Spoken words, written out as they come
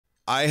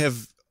I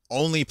have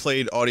only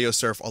played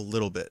Audiosurf a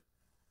little bit,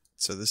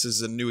 so this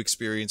is a new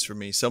experience for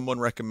me. Someone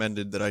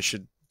recommended that I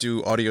should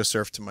do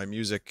Audiosurf to my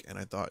music, and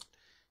I thought,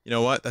 you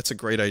know what? That's a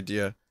great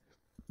idea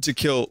to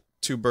kill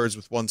two birds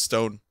with one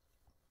stone.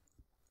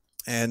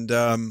 And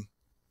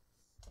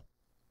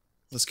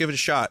let's give it a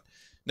shot.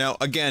 Now,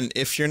 again,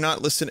 if you're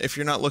not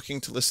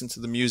looking to listen to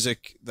the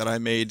music that I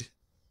made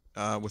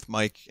with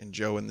Mike and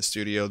Joe in the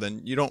studio, then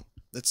you don't.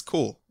 That's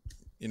cool.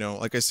 You know,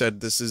 like I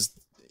said, this is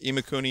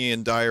Imakuni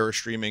and Dyer are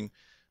streaming.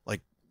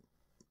 Like,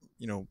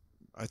 you know,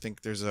 I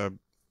think there's a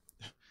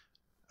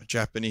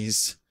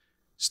Japanese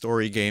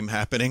story game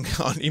happening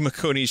on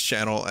Imakuni's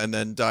channel, and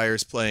then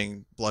Dyer's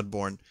playing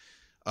Bloodborne.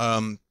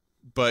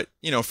 But,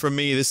 you know, for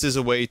me, this is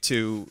a way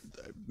to,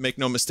 make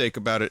no mistake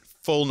about it,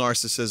 full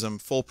narcissism,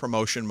 full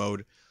promotion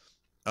mode.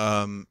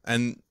 And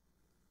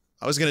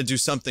I was going to do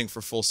something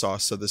for Full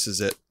Sauce, so this is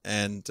it.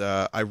 And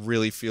I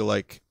really feel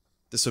like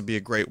this would be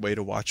a great way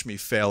to watch me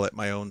fail at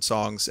my own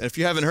songs. And if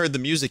you haven't heard the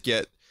music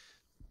yet,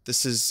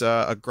 this is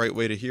a great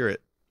way to hear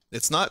it.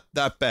 It's not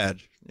that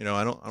bad. You know,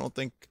 I don't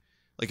think,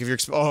 like, if you're,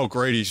 oh,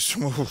 great, he's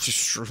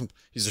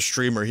a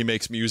streamer, he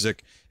makes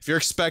music. If you're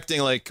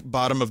expecting, like,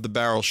 bottom of the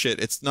barrel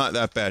shit, it's not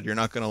that bad. You're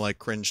not going to, like,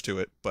 cringe to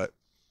it. But,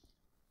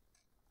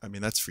 I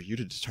mean, that's for you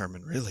to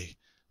determine, really.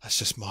 That's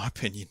just my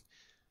opinion.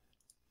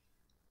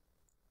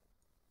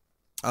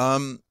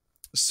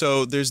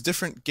 So there's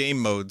different game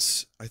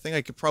modes. I think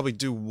I could probably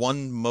do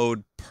one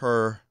mode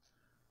per,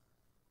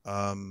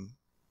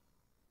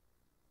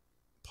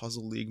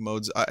 Puzzle League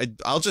modes.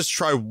 I'll just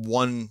try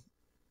one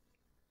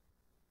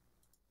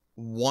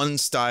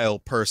style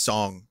per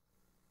song,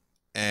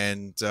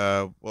 and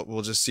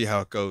we'll just see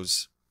how it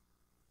goes.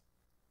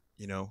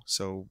 You know,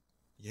 so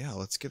yeah,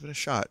 let's give it a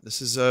shot.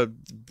 This is a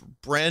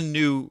brand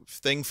new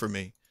thing for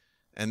me,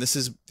 and this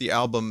is the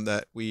album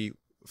that we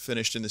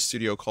finished in the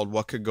studio called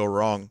What Could Go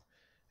Wrong,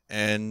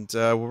 and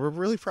we're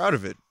really proud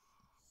of it.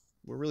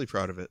 We're really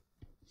proud of it.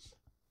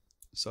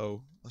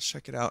 So let's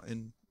check it out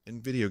in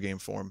video game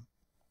form.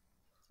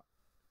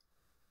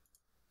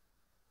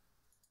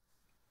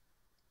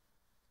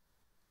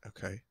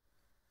 Okay.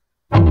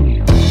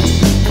 Hang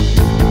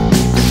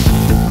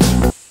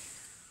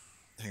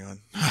on.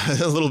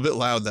 A little bit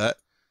loud, that.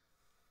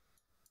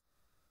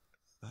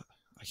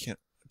 I can't,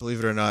 believe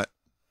it or not,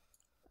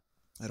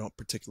 I don't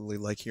particularly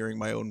like hearing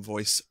my own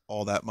voice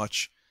all that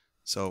much,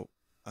 so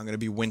I'm going to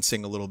be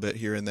wincing a little bit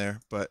here and there,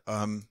 but,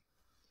 don't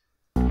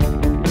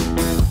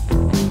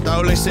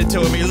listen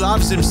to him, he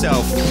loves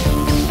himself.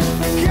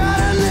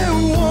 Got a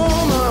new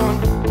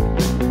woman,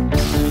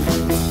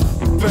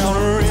 found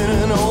her in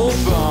an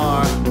old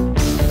bar.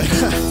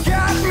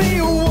 Got me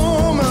a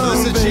woman,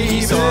 this is a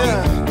cheeky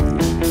song.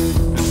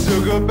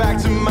 Took her back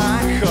to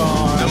my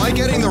car. Am I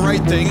getting the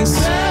right things?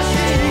 There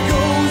she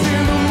goes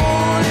in the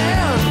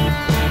morning.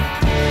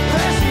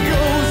 There she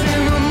goes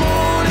in the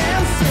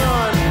morning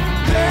sun.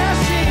 There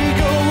she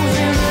goes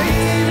in the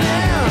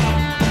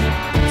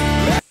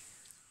evening.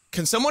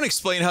 Can someone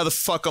explain how the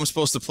fuck I'm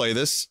supposed to play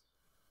this?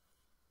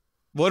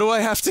 What do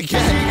I have to get? She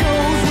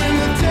goes when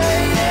the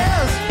day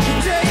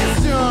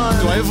is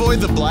done. Do I avoid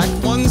the black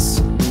ones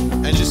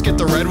and just get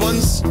the red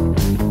ones?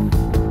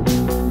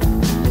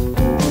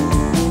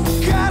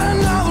 Got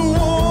another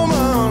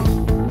woman.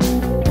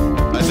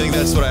 I think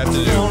that's what I have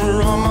to do.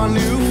 On my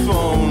new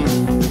phone.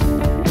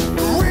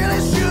 Really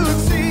should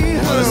see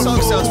her. Oh, this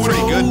song sounds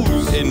pretty good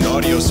in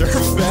Audiosurf.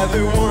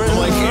 I'm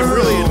like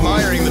really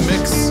admiring the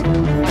mix.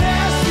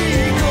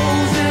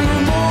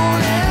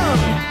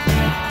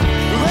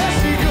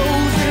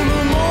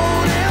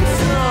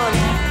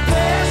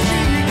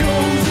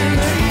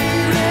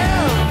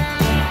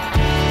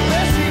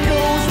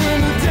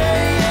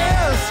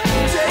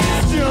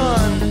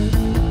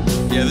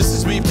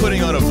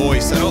 Putting on a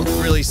voice. I don't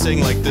really sing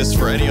like this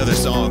for any other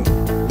song,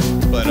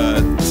 but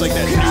it's like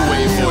that new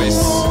wave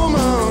voice,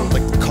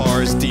 like the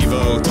Cars,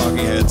 Devo, Talking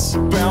Heads,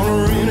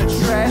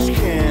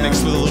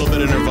 mixed with a little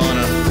bit of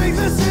Nirvana. I think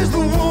this is the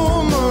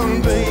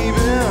woman, baby.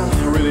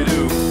 I really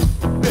do.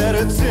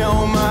 Better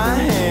tell my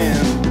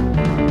hand.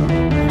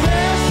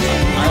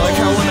 I like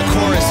how when the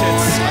chorus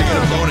hits, I get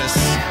a bonus.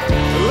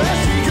 There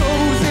she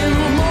goes in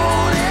the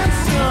morning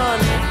sun.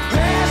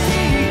 There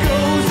she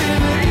goes in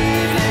the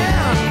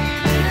evening.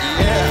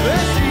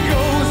 There she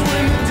goes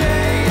when the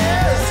day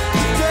is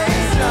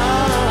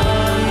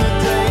done. The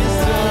day is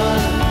done.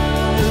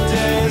 The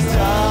day is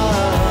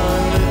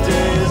done. The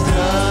day is done. The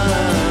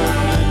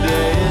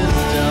day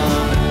is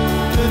done.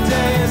 The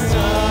day is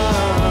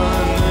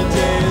done. The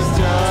day is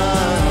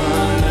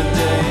done. The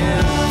day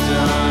is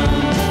done.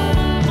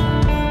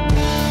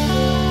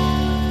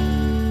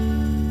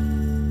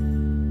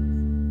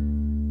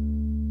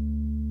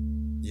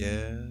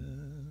 Yeah.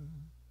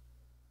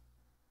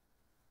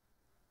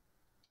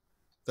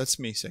 That's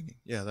me singing.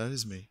 Yeah, that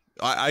is me.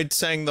 I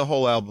sang the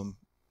whole album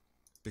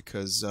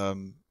because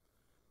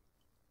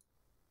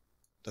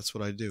that's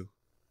what I do.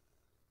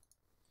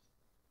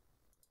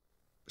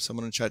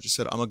 Someone in chat just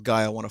said, I'm a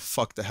guy, I want to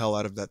fuck the hell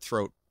out of that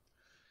throat.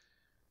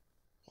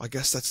 Well, I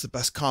guess that's the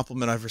best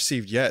compliment I've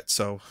received yet,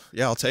 so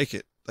yeah, I'll take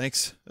it.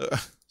 Thanks.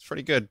 It's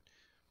pretty good.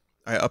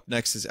 All right, up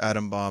next is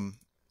Atom Bomb.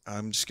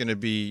 I'm just gonna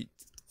be.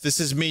 This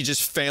is me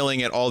just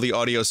failing at all the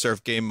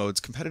Audiosurf game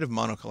modes. Competitive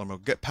monocolor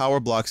mode. Get power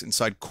blocks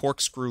inside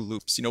corkscrew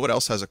loops. You know what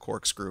else has a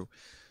corkscrew?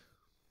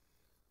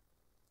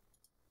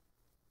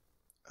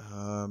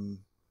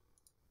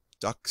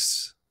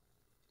 Ducks.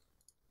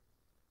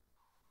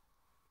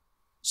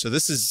 So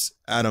this is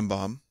Atom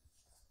Bomb,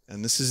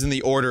 and this is in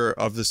the order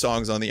of the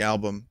songs on the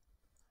album.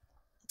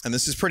 And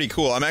this is pretty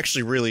cool. I'm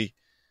actually really...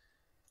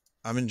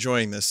 I'm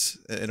enjoying this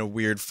in a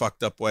weird,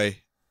 fucked up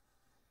way.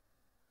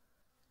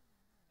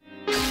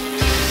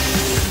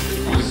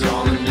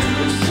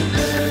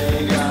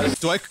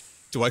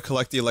 Do I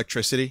collect the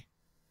electricity?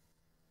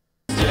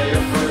 Stay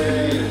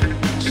afraid,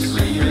 just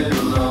leave it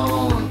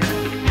alone.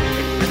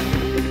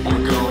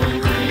 We're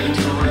going green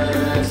to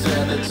red,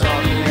 said the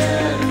talking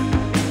head.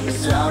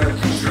 It's out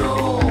of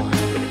control.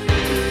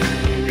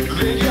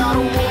 They got a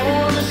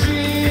war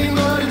machine,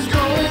 but it's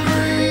going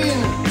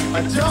green.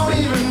 I don't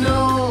even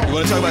know. You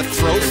want to talk about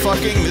throat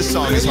fucking? This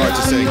song is hard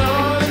to sing.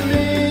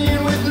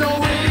 With no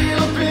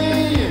real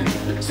opinion,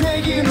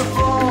 taking the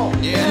fall.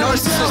 Yeah,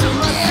 narcissism.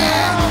 Yeah.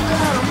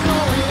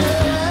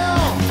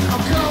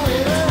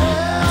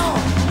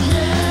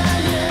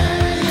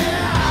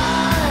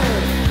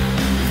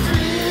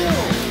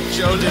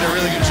 Joe did a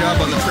really good job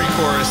on the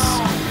pre-chorus,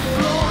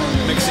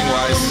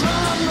 mixing-wise.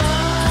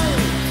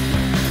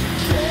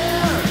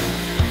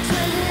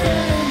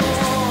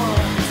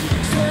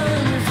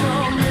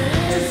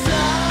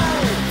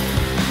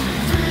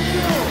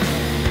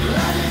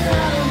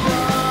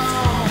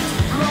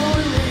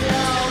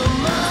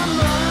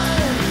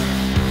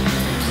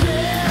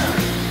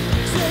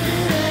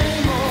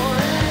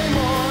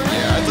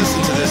 Yeah, I'd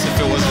listen to this if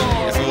it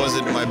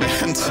wasn't my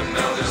band.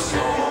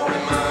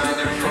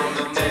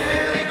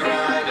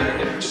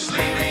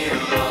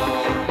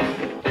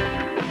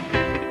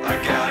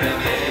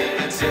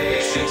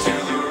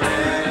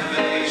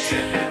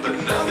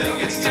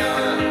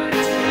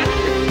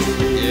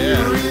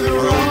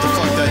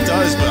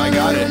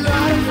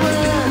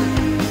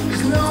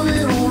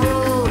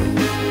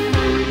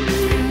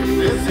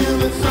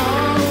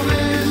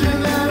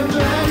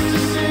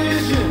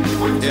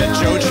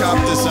 Joe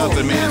chopped this up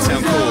and made it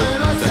sound cool. Dun,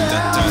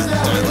 dun, dun,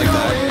 dun, like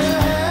that.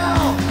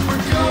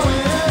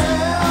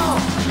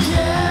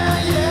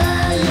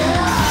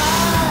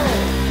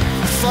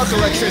 Fuck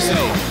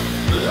electricity.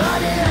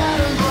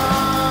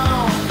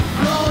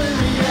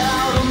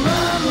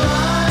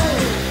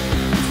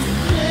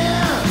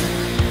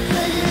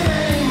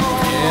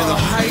 Yeah, the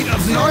height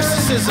of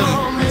narcissism.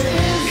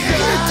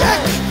 Yeah,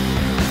 deck.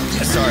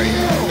 Yeah, sorry,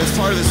 that's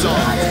part of the song.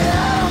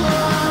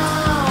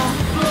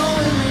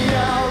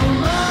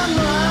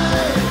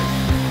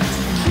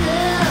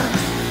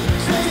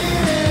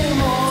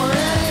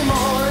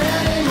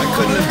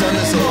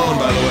 Alone,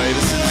 by the way,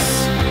 this is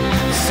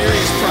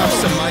serious props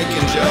to Mike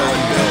and Joe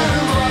and Bill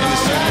in the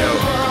studio.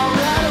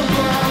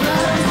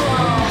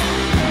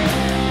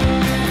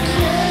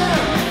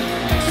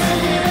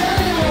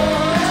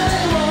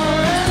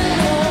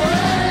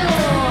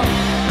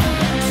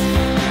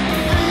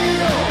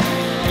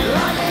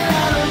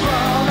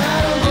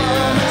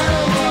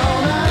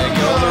 Yeah,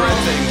 get all the red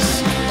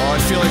things. Oh, I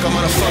feel like I'm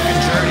on a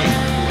fucking journey.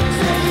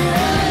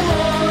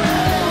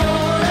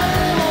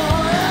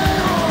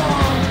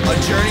 A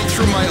journey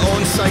through my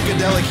own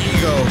psychedelic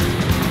ego.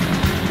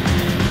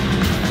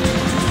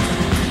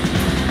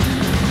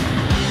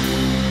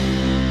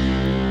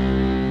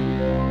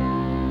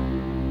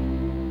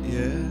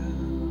 Yeah.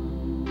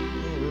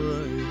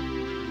 Alright.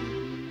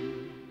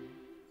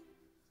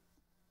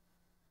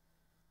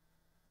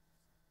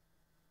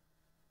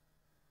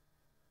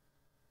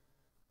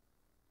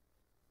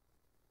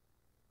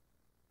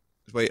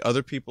 Wait,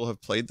 other people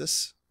have played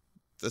this?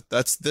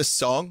 That's this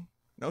song?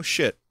 No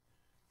shit.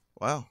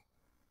 Wow.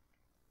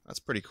 That's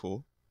pretty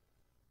cool.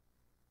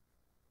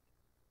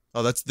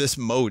 Oh, that's this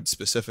mode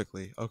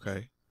specifically.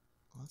 Okay.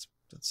 Well,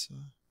 that's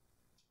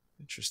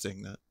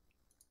interesting that.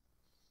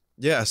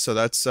 Yeah, so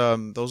that's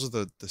those are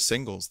the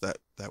singles that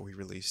we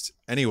released.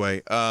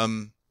 Anyway, by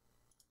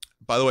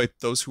the way,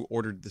 those who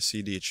ordered the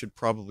CD, it should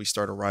probably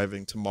start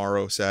arriving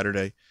tomorrow,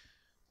 Saturday.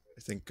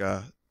 I think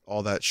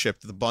all that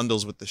shipped. The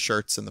bundles with the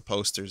shirts and the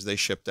posters, they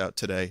shipped out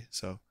today,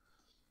 so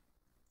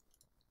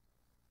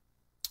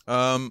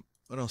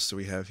what else do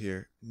we have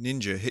here?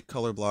 Ninja, hit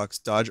color blocks,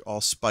 dodge all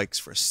spikes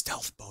for a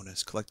stealth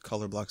bonus. Collect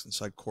color blocks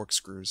inside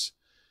corkscrews.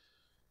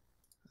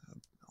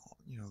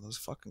 You know, those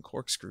fucking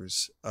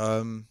corkscrews.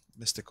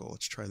 Mystical,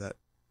 let's try that.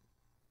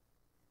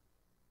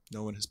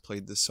 No one has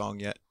played this song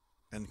yet.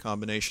 In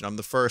combination, I'm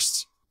the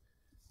first.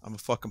 I'm a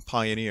fucking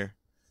pioneer.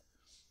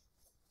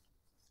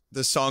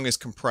 This song is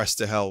compressed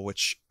to hell,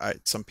 which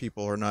some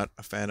people are not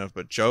a fan of,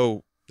 but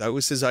Joe, that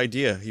was his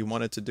idea. He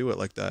wanted to do it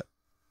like that.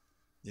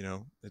 You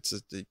know,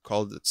 they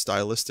called it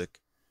stylistically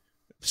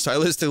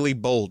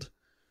bold.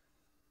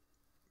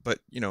 But,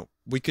 you know,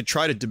 we could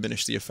try to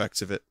diminish the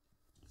effects of it.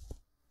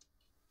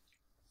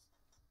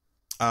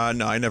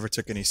 No, I never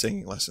took any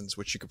singing lessons,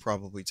 which you could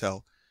probably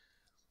tell.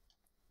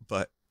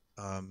 But,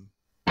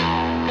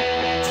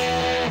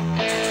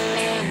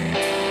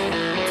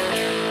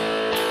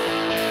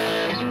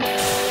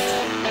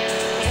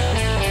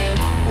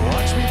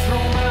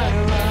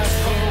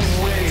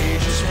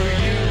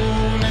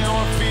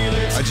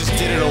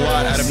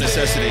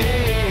 necessity.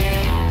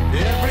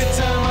 Every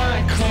time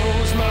I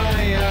close my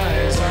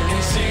eyes, I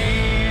can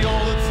see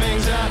all the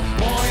things I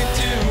wanted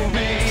to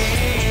be.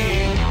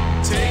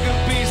 Take a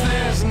piece,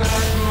 there's not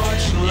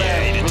much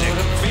left, but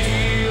I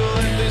feel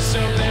that there's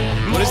something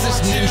more. What is this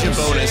ninja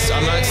bonus?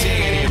 I'm not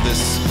seeing any of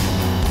this.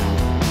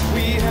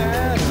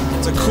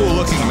 It's a cool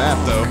looking map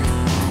though.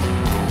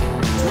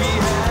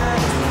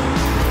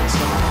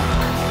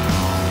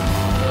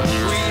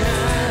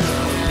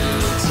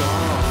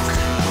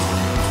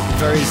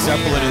 Very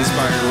Zeppelin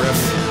inspired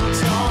riff.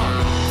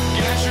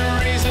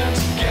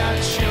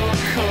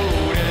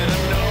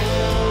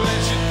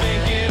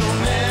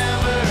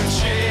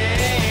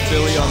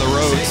 Billy on the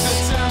roads,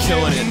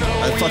 killing it.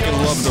 I fucking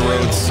love the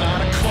roads.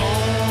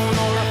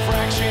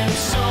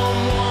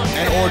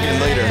 And organ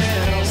later.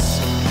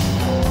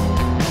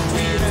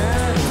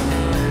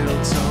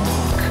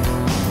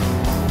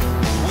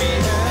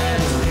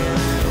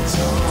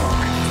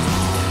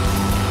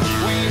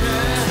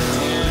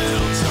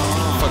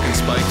 Fucking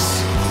spikes.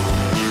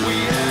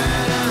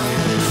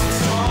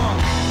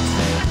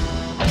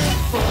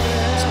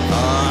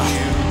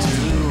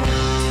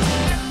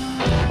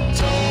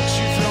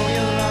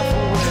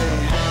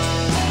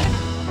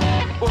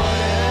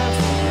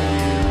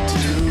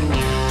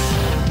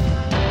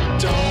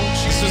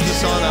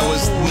 Song I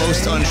was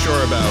most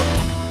unsure about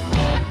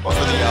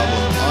for the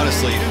album,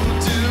 honestly.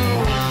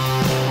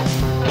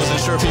 Wasn't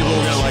sure people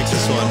were gonna like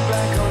this one.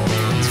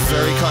 It's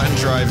very cut and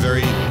dry,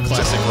 very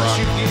classic rock.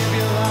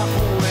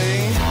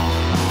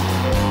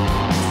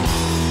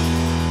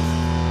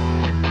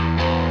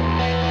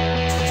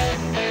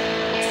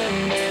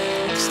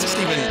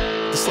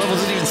 This level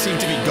doesn't even seem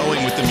to be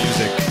going with the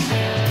music.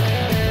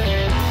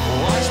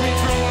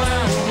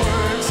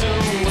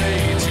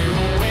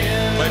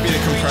 Might be the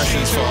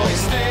compression's fault.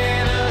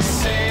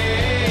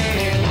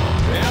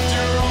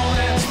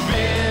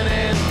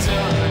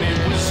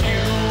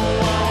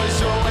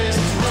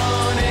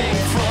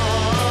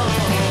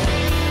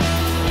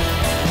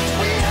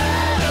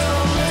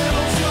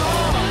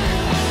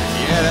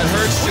 Yeah, that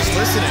hurts just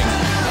listening.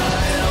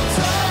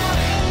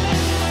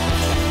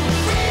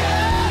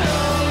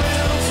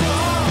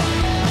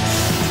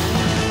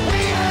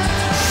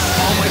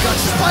 Oh my god,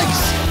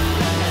 spikes!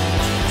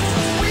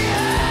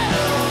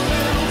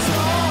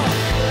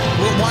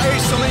 Why are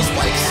so many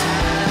spikes?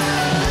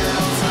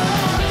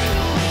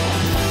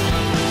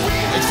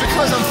 It's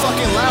because I'm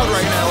fucking loud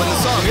right now in the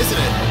song, isn't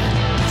it?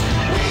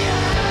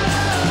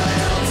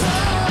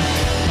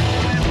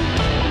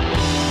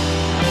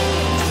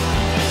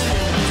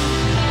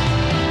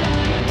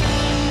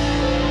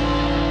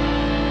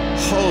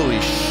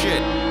 Holy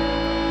shit.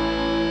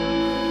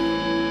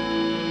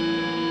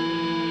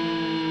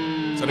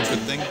 Is that a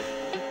good thing?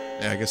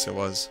 Yeah, I guess it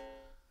was.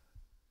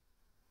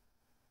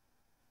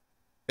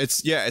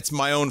 It's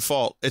my own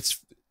fault. It's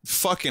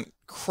fucking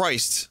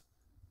Christ.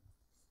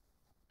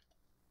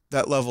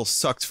 That level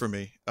sucked for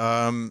me.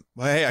 Well,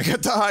 hey, I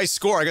got the high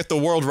score. I got the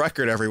world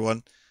record,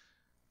 everyone.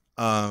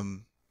 Okay,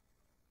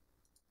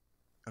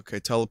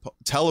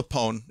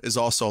 Telepone is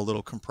also a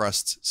little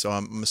compressed, so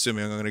I'm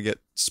assuming I'm gonna get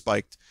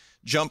spiked.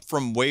 Jump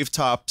from wave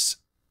tops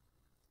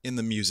in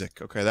the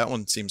music. Okay, that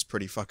one seems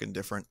pretty fucking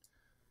different.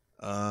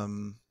 What are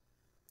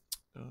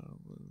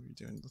we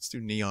doing? Let's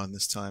do Neon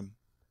this time.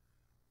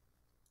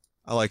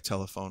 I like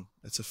Telephone.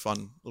 It's a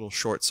fun little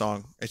short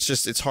song.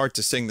 It's hard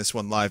to sing this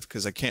one live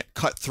because I can't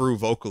cut through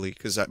vocally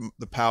because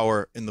the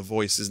power in the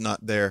voice is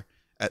not there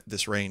at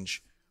this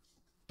range.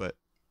 But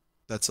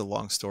that's a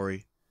long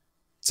story.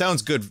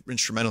 Sounds good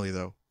instrumentally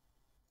though.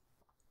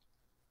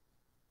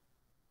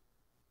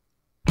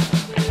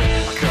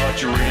 I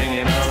caught you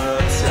ringing on the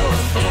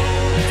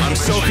telephone. I'm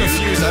so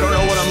confused. I don't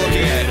know what I'm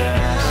looking at.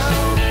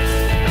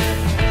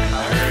 I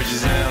heard you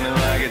sounding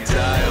like a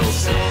dial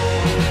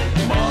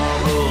tone.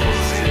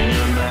 Marbles in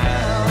your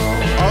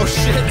mouth. Oh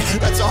shit,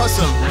 that's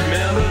awesome.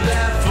 Remember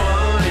that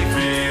funny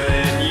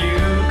feeling you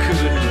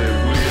couldn't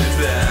live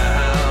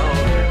without.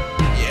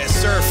 Yeah,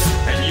 surf.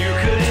 And you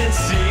couldn't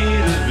see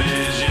the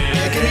vision.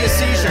 Yeah, give me a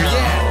seizure,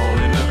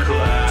 yeah. In the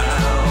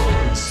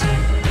clouds.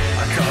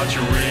 I caught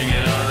you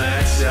ringing on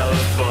that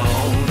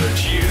telephone, but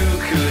you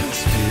couldn't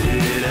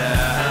spit it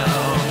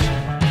out.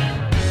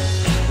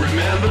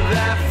 Remember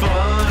that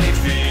funny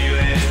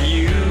feeling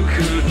you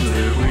couldn't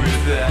live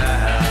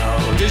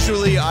without.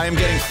 Visually, I am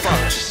getting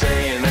fucked.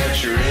 Saying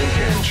that you're in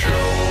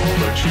control,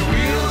 but your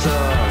wheels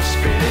are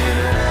spinning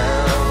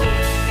out.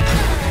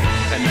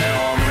 And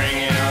now I'm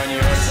ringing on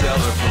your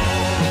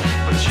telephone,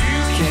 but you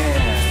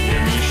can't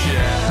hear me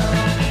shout.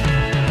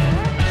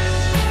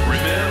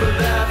 Remember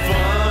that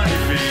funny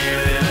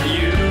feeling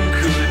you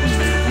couldn't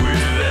live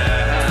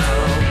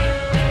without.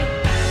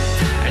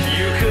 And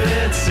you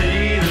couldn't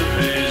see the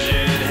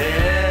vision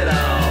head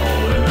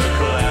on in the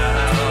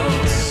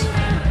clouds.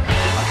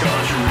 I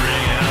caught you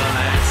ringing on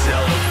that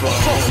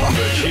telephone,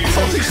 but you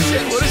Holy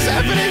shit, what is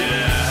happening?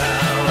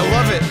 I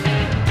love it.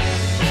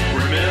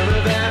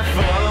 remember that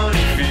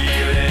funny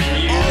feeling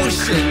you Oh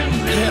shit,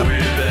 couldn't live yeah.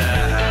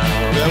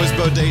 without. That was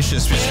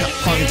bodacious. We just got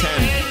hung 10.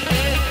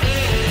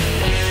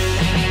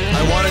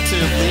 I wanted to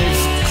leave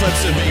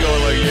clips of me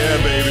going like, yeah,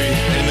 baby,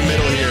 in the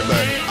middle here,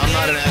 but I'm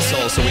not an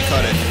asshole, so we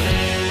cut it.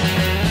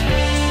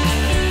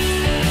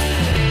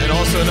 And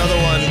also another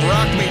one,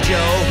 Rock Me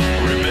Joe,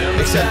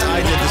 except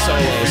I did the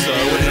solo, so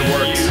it wouldn't have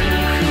worked.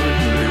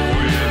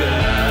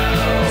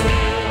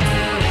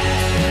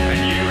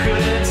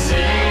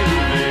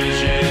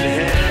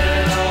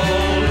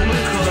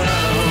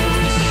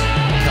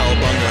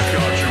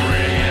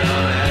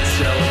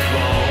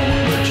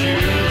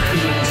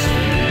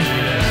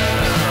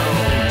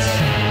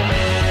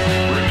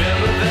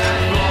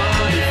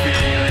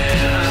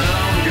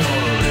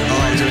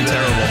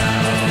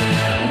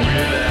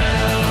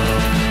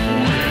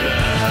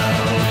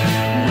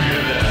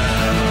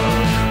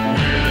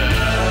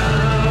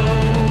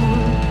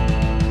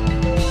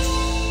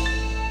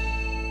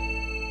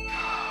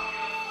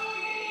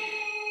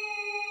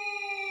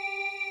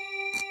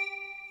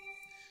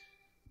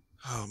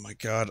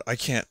 God,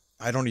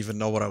 I don't even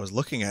know what I was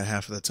looking at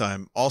half of the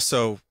time.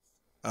 Also,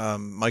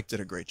 Mike did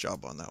a great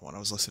job on that one. I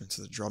was listening to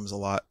the drums a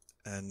lot,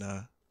 and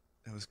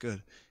it was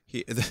good.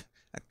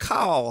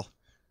 Carl!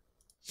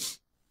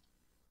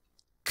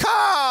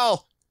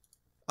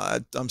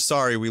 I'm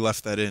sorry we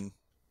left that in.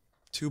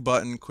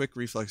 2-button, quick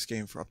reflex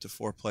game for up to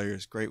 4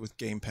 players. Great with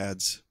game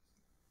pads.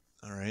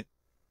 Alright.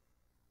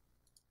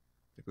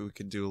 Maybe we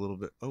could do a little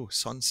bit... Oh,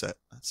 Sunset.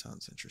 That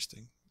sounds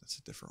interesting. That's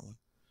a different one.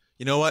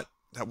 You know what?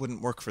 That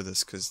wouldn't work for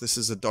this, because this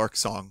is a dark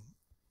song.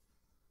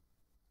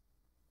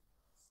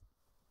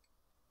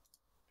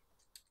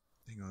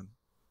 Hang on.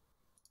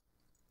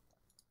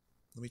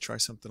 Let me try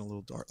something a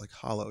little dark, like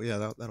Hollow.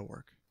 Yeah, that'll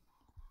work.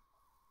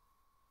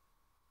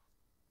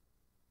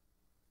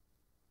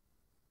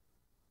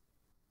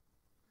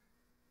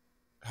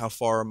 How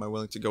far am I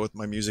willing to go with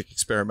my music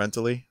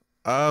experimentally?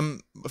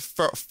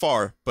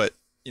 Far, but,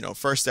 you know,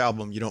 first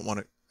album, I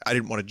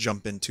didn't want to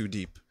jump in too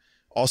deep.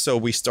 Also,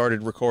 we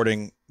started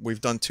recording,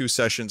 we've done 2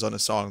 sessions on a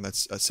song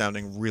that's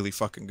sounding really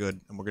fucking good,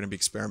 and we're going to be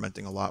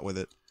experimenting a lot with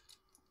it.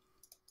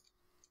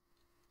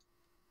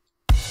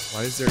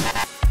 Why is there...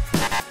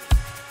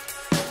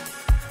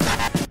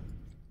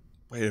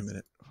 Wait a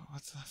minute.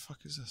 What the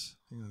fuck is this?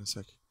 Hang on a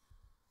sec.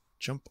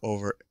 Jump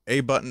over. A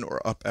button or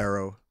up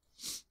arrow.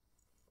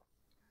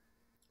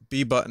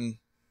 B button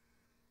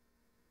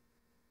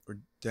or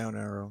down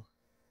arrow.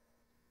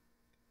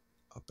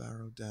 Up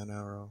arrow, down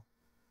arrow.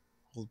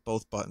 Hold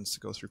both buttons to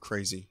go through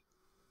crazy.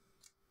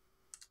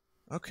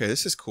 Okay,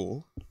 this is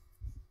cool.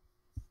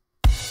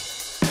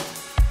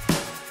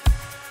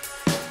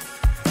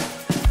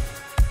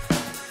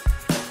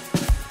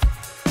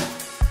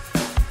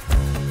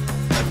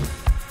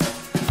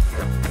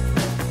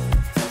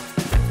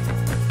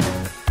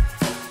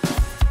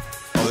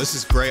 Oh, this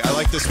is great. I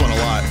like this one a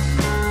lot.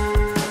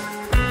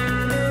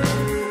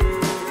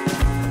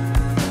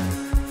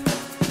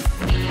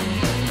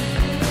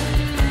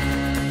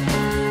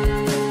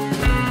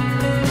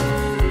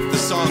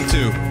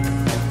 Too.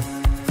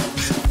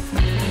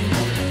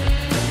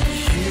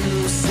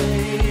 You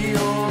say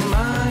your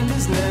mind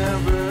is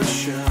never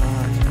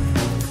shut,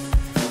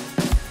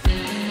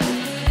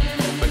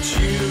 but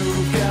you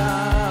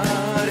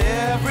got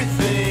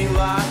everything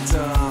locked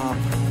up.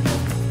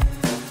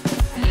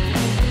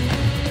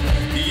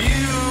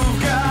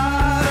 You've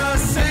got a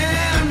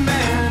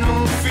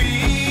sentimental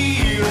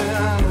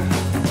feeling,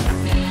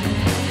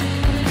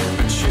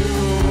 but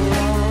you're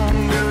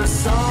under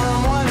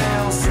someone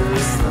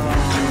else's thumb.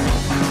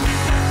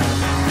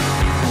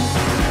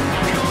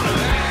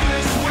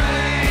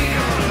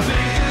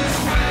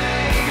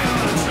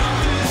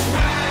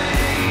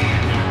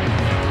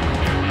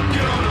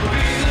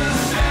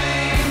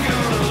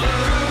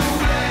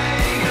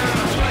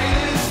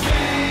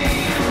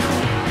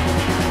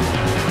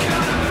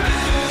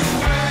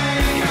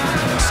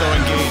 So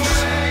engaged.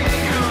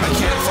 I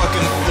can't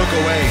fucking look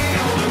away.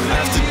 I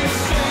have to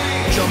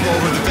jump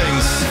over the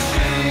things.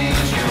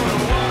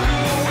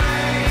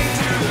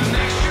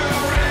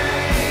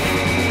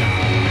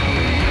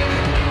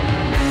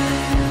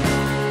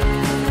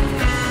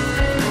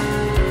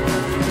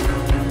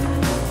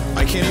 I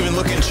can't even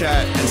look in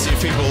chat and see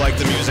if people like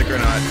the music or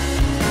not.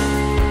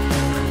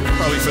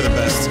 Probably for the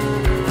best.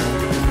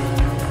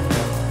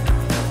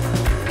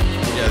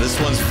 Yeah, this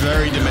one's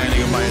very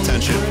demanding of my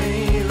attention.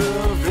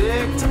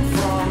 Victim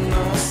from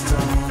the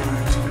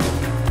start.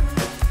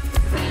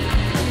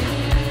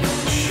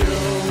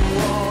 Show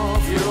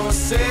off your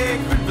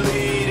sacred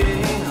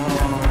bleeding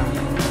heart.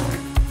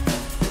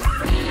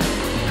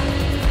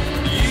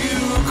 You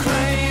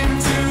claim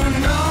to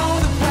know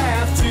the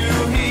path to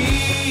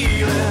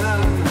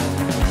healing.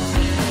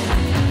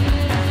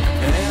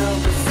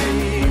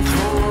 Empathy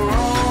for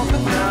all,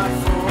 but not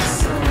for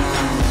some.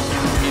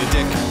 Eat a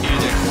dick. Eat a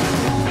dick.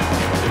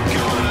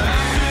 Gonna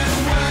act this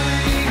way,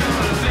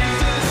 gonna think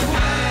this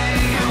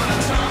way.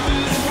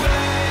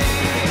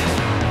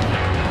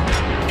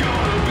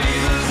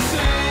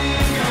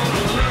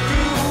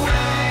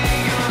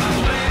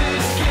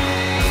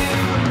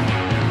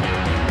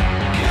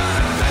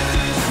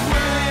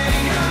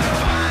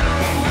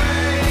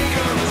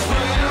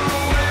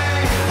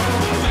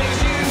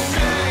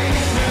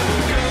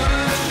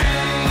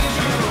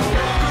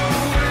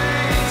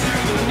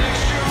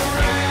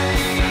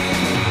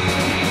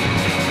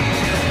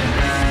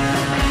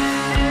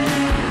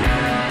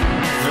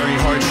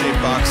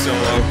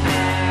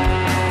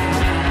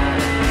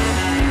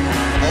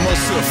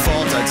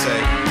 I'd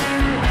say.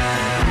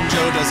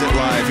 Joe does it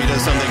live. He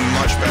does something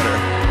much better.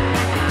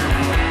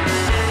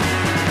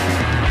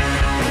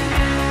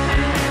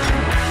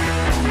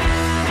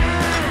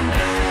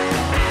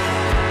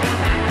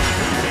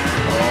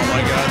 Oh my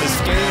god, this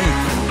game.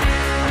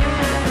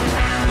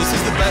 This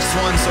is the best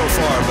one so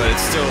far, but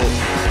it's still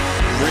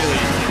really...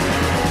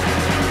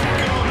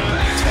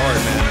 It's hard,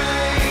 man.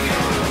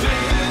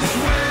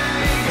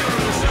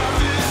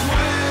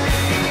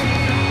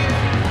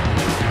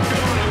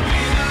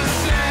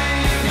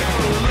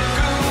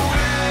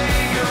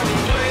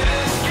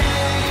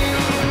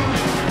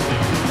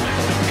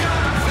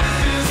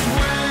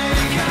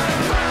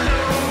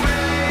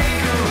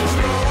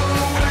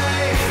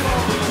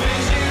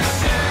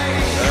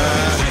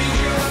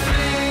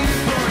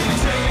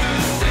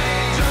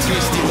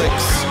 Tasty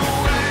licks.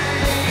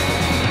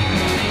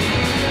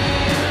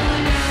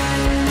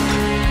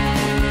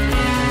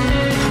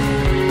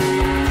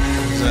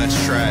 So that's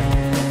strat.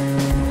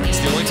 It's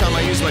the only time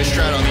I use my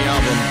strat on the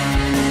album.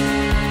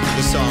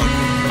 The song.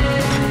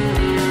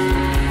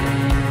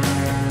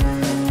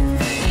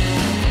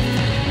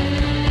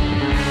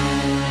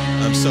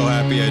 I'm so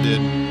happy I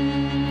did.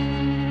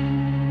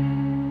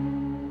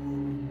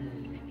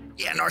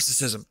 Yeah,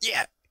 narcissism.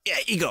 Yeah,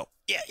 ego.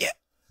 Yeah.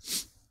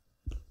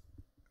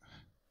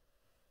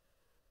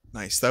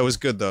 Nice. That was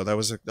good though. That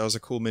was a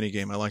cool mini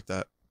game. I like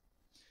that.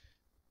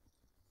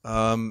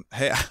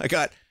 Hey, I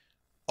got.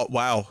 Oh,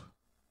 wow.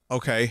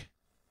 Okay.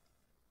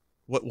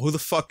 What? Who the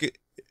fuck?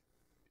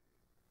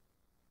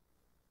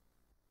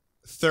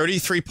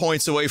 33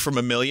 points away from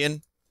a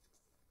million.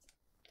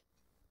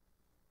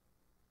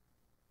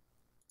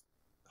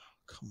 Oh,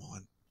 come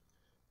on.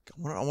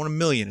 I want a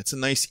million. It's a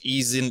nice,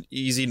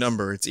 easy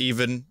number. It's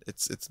even.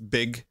 It's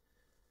big.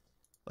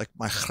 Like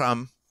my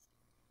gram.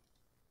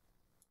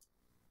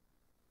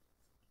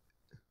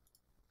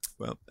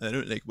 Well, I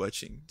don't like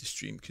watching the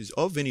stream because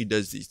all Vinny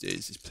does these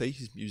days is play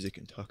his music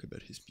and talk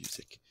about his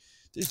music.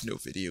 There's no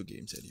video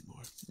games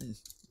anymore.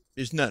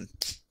 There's none.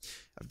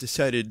 I've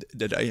decided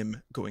that I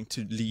am going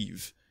to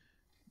leave,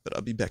 but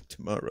I'll be back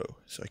tomorrow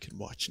so I can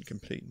watch and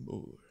complain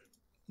more.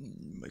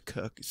 My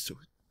cock is so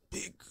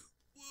big.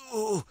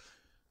 Whoa.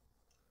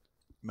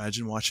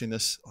 Imagine watching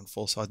this on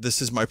full size.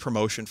 This is my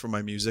promotion for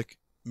my music.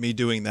 Me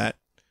doing that.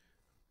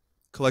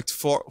 Collect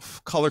 4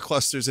 color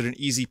clusters at an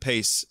easy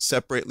pace.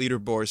 Separate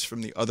leaderboards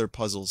from the other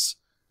puzzles.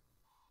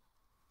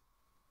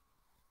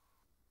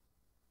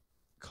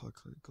 Color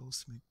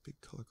goals to make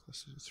big color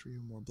clusters with 3 or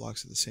more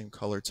blocks of the same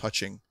color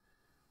touching.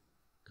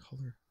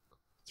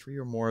 3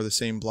 or more of the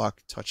same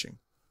block touching.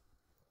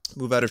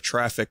 Move out of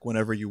traffic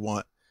whenever you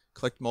want.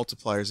 Collect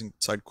multipliers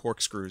inside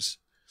corkscrews.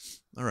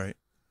 All right.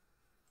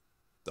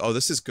 Oh,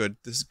 this is good.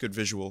 This is good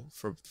visual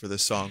for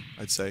this song,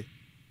 I'd say.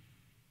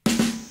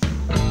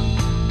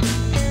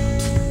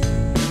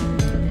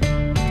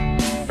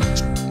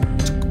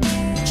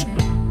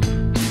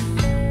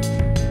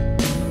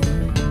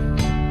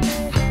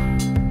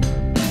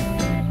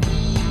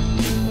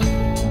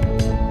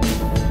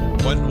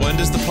 When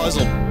does the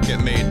puzzle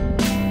get made?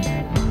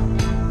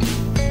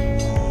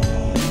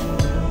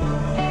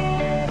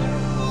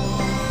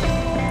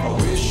 I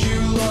wish you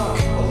luck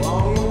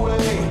along the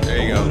way. There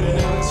you go. I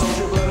never told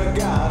you, but I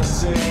gotta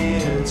say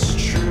it's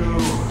true.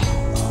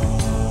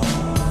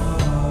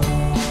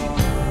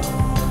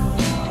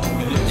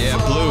 Yeah,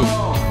 blue.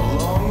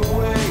 Along the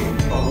way,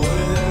 I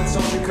would've never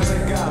told you 'cause I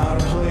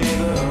gotta play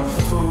the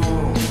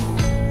fool.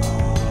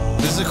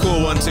 This is a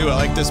cool one too. I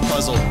like this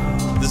puzzle.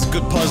 This is a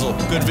good puzzle.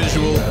 Good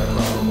visual.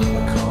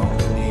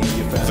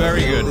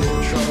 Very good.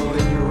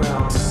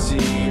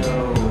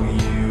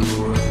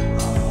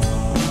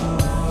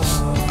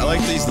 I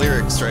like these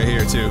lyrics right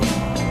here too.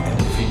 And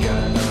if you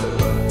got nothing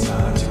but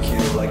time to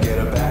kill, I get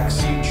a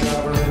backseat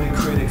driver and a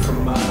critic for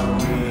my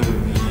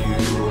review.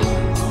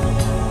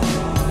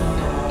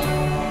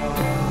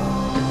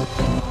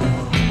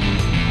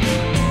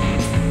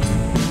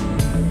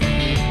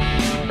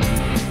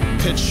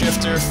 Pitch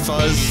shifter,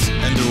 fuzz,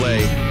 and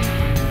delay.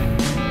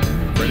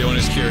 For anyone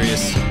who's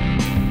curious.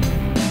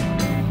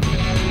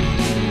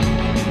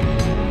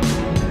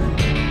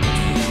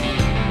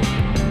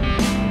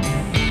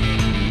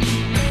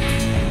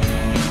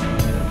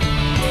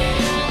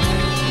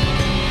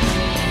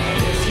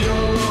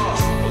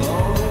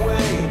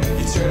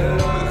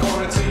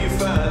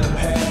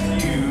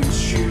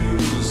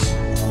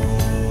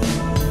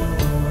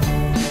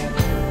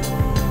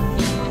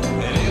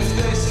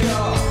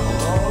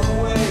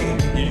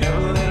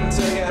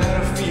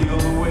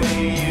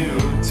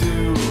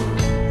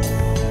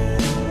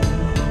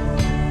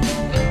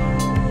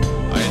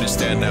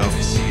 Now. If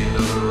you see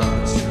another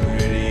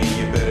opportunity,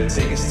 you better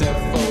take a step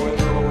forward,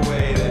 throw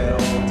away that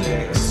old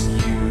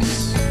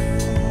excuse.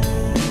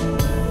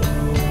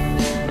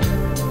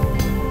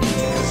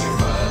 'Cause you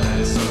find that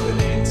it's something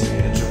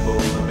intangible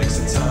that makes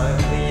the time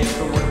and the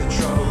effort worth the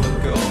trouble of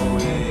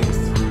going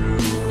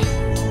through.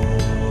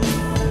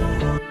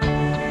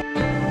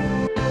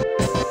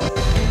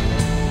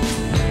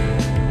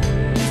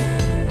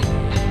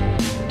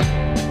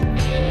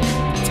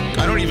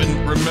 I don't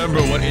even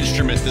remember what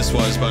instrument this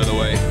was, by the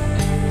way.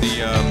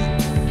 the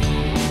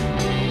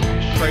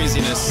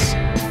craziness.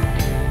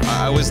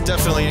 I was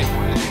definitely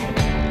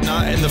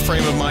not in the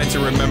frame of mind to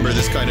remember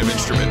this kind of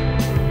instrument.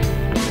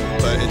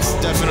 But it's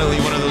definitely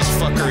one of those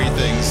fuckery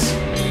things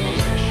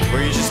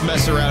where you just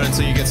mess around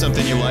until you get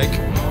something you like.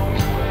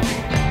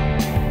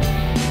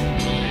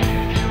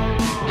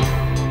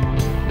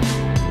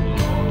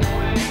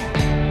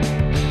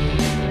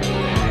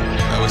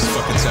 That was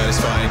fucking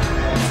satisfying.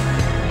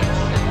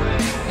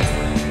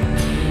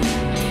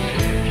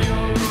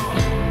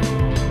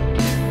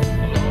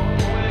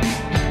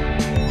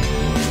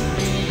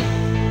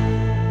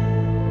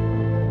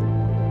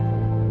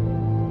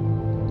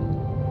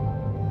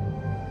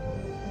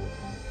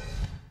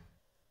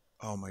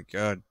 Oh my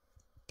god.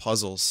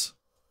 Puzzles.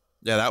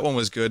 Yeah, that one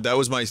was good. That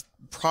was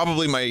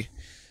probably my,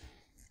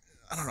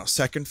 I don't know,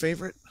 second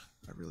favorite.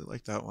 I really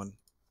like that one.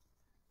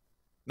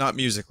 Not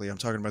musically, I'm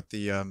talking about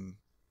the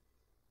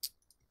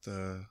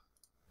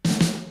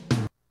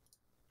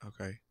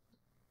okay.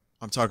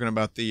 I'm talking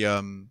about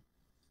the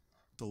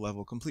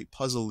level. Complete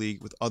Puzzle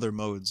League with other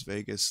modes.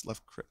 Vegas,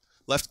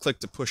 left click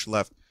to push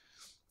left.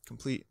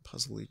 Complete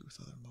Puzzle League with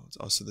other modes.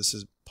 Oh, so this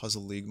is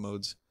Puzzle League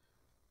modes.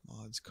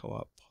 Mods,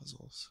 co-op,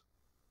 puzzles.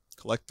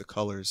 Collect the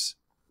colors.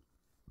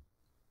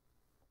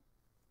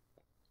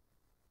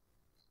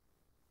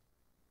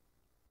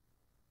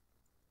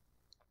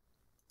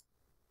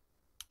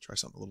 Try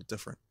something a little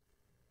different.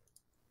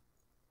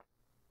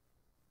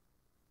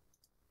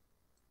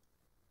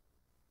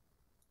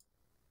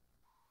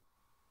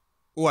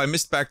 Oh, I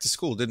missed back to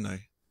school, didn't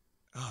I?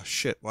 Oh,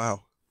 shit,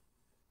 wow.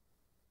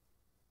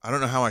 I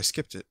don't know how I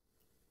skipped it.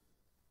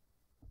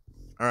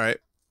 Alright,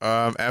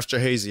 after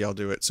Hazy, I'll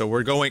do it. So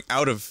we're going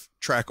out of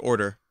track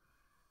order.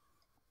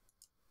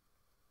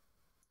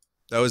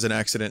 That was an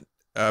accident.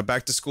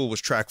 Back to school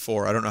was track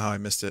 4. I don't know how I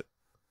missed it.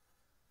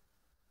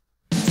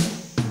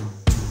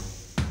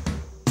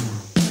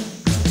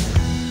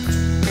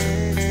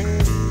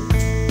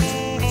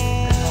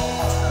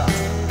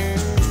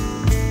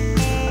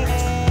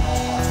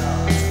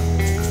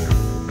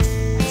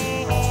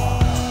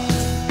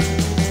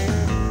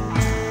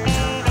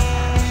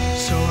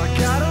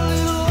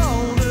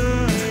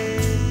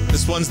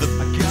 This one's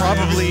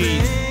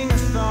probably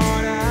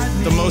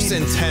the most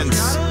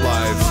intense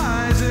live.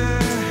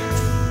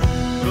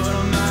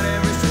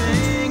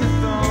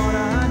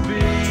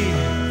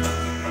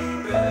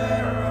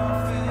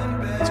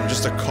 So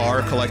just a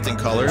car collecting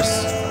colors.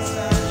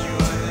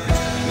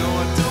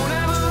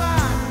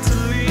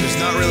 There's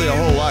not really a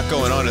whole lot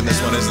going on in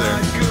this one, is there?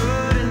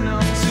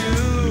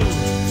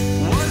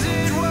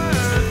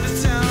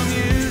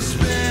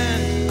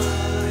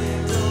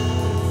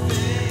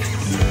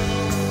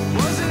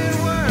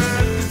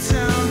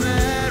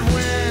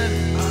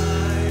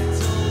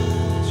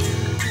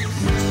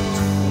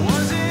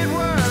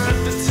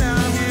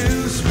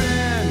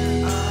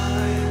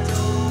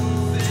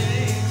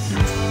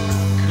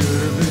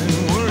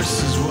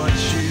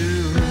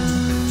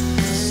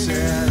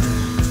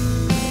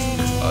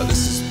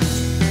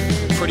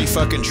 Pretty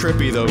fucking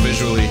trippy though,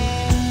 visually.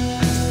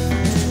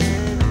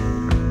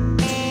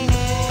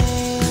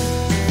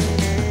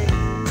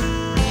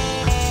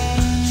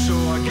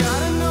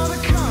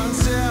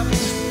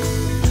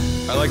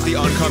 I like the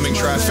oncoming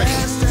traffic.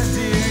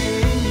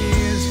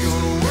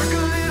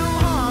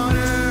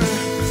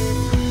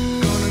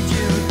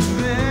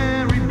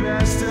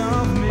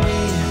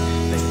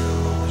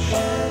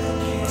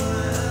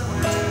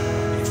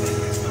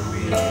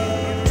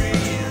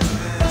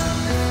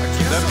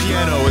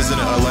 Piano was in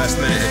a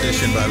last-minute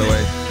addition, by the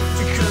way.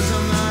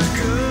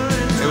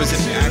 It was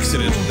an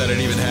accident that it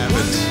even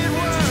happened.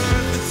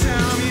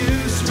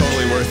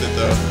 Totally worth it,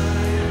 though.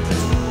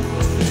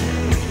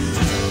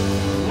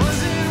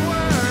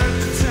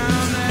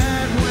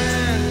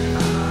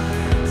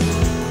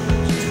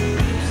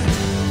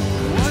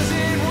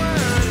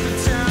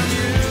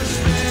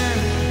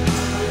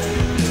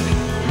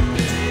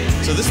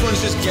 So this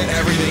one's just get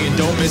everything and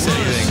don't miss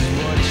anything.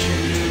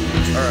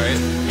 All right.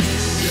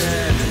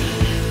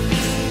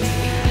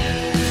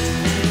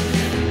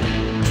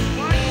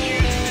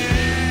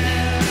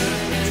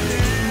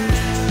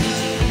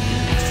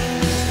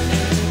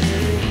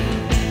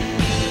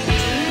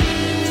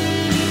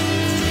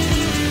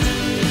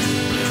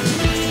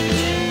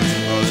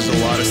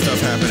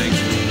 Stuff happening.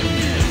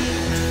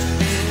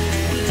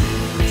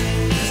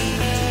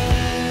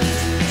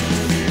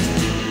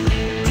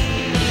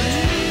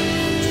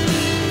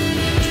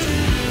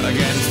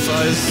 Again,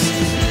 fuzz,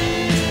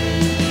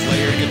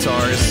 layered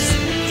guitars,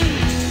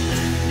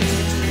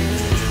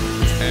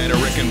 and a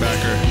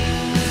Rickenbacker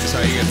is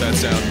how you get that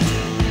sound.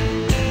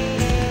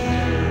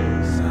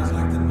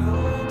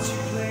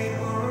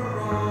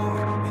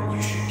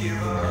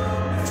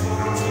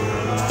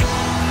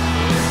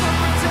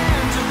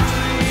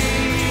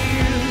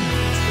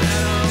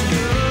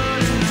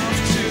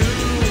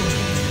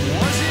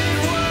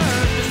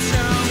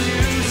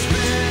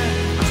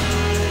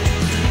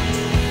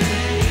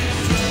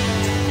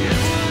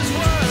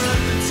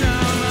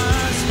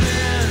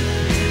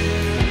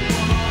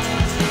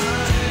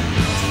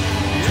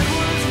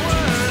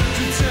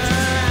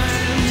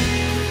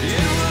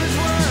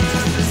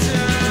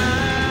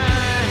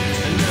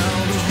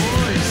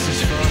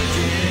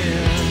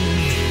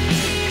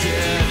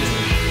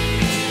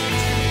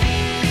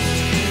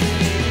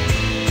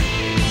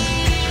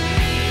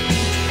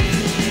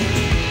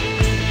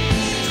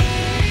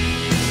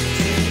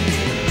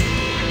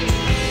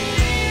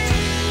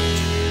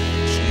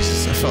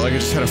 felt like I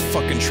just had a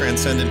fucking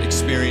transcendent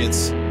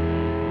experience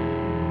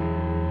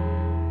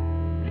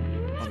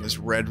on this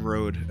red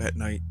road at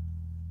night.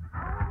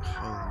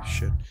 Holy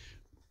shit.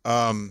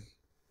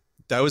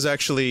 That was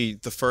actually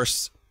the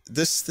first.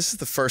 This is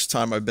the first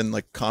time I've been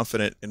like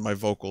confident in my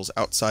vocals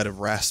outside of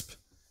rasp,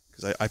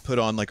 because I put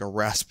on like a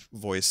rasp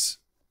voice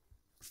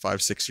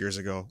 5-6 years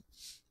ago,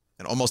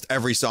 and almost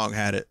every song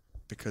had it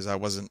because I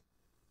wasn't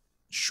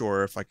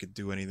sure if I could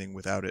do anything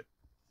without it.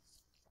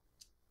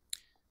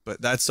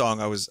 But that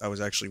song I was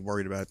actually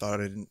worried about. I thought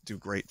I didn't do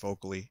great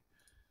vocally.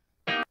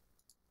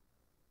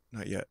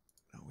 Not yet.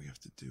 No, we have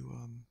to do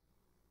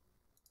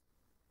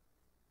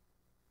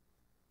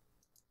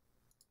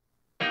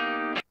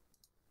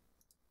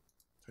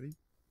how do you...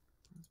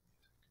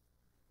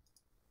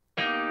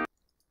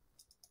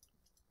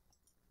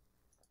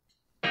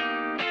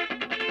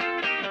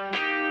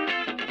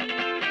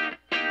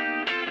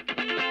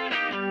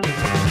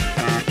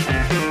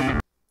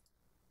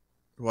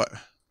 What?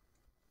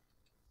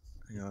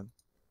 Hang on.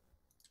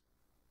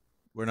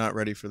 We're not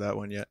ready for that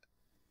one yet.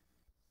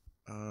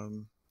 I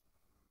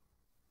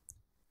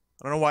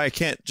don't know why I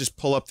can't just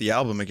pull up the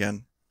album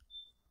again.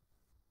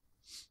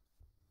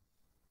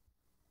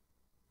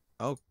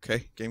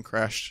 Okay, game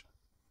crashed.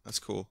 That's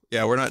cool.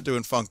 Yeah, we're not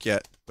doing funk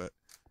yet, but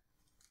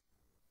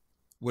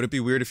would it be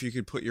weird if you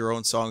could put your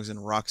own songs in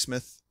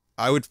Rocksmith?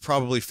 I would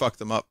probably fuck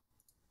them up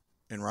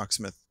in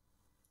Rocksmith.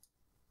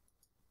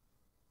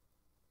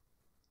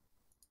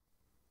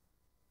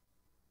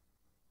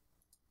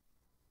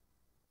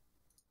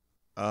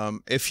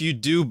 If you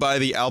do buy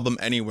the album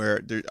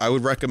anywhere, I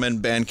would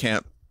recommend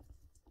Bandcamp.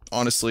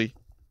 Honestly,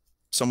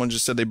 someone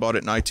just said they bought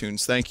it in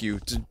iTunes. Thank you.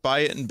 Just buy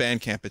it in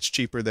Bandcamp. It's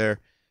cheaper there.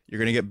 You're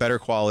gonna get better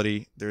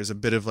quality. There's a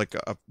bit of like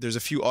there's a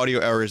few audio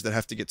errors that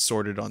have to get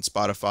sorted on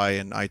Spotify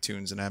and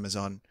iTunes and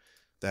Amazon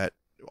that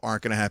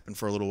aren't gonna happen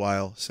for a little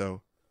while.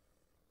 So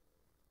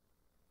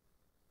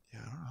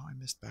yeah, I don't know how I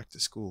missed back to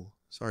school.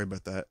 Sorry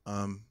about that.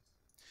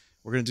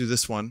 We're gonna do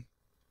this one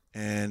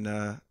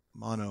and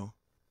mono.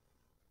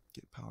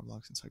 Get power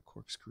blocks inside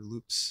corkscrew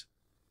loops.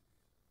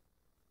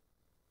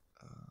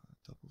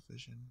 Double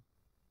vision.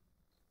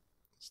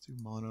 Let's do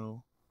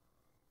mono.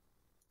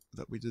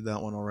 We did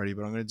that one already,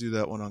 but I'm going to do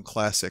that one on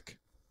classic.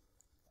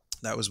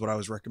 That was what I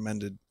was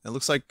recommended. It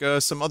looks like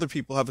some other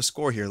people have a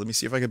score here. Let me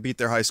see if I can beat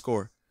their high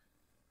score.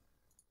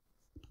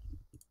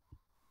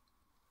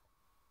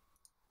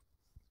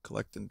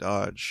 Collect and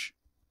dodge.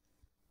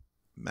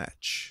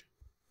 Match.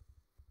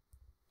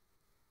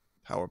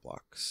 Power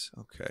blocks.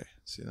 Okay.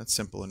 See, that's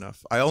simple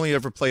enough. I only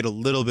ever played a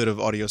little bit of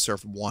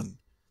Audiosurf 1.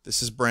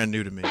 This is brand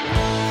new to me.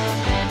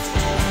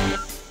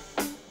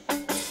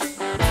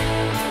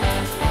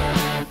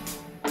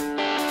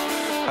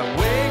 I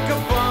wake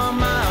up on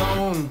my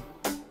own,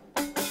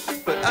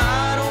 but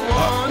I don't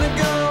wanna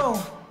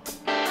go.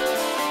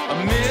 A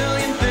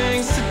million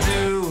things to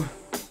do.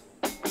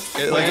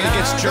 It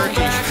gets jerky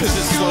because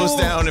it slows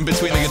down in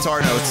between the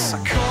guitar notes.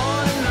 I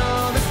caught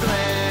another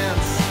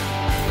glance.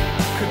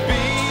 Could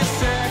be a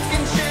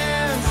second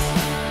chance.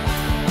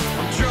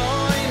 I'm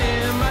drawing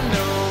in my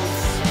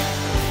notes.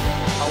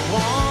 I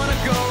wanna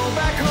go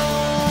back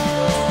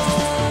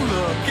home.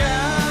 Look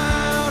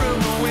out of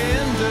the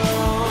window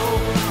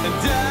and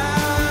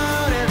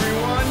down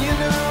everyone you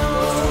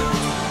know.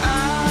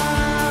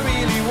 I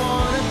really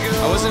wanna go.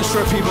 I wasn't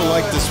sure if people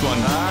liked this one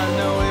I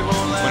know it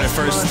won't when it last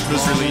first much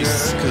was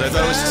released, because I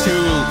thought it was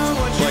too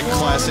like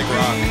classic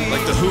rock,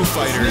 like the Who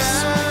Fighters.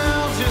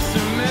 just a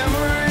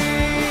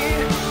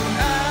memory.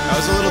 I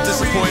was a little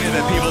disappointed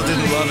that people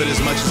didn't love it as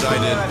much as I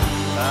did.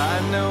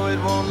 I know it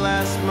won't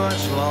last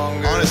much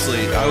longer.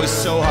 Honestly, I was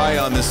so high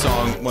on this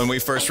song when we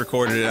first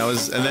recorded it.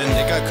 And then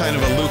it got kind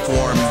of a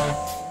lukewarm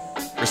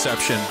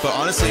reception. But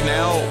honestly,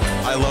 now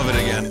I love it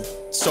again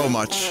so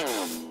much.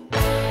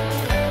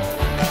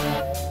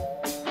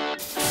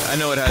 I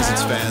know it has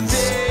its fans,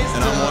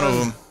 and I'm one of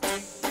them.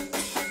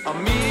 I'll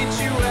meet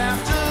you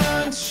after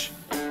lunch.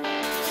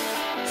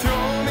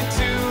 Throw me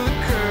to the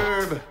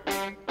curb.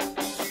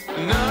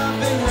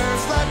 Nothing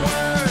hurts like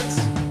words.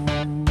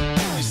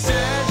 You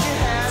said you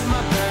had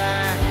my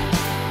back.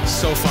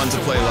 So fun to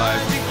play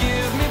live. Why'd you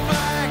give me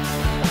back?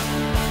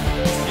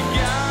 You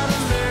gotta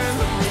learn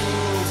the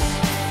rules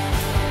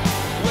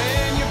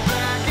when you're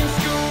back in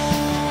school.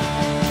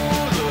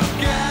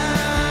 Look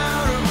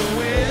out of the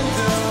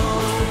window.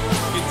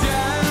 You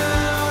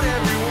doubt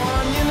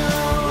everyone you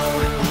know.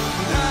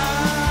 I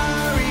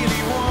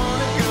really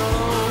wanna go,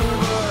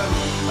 but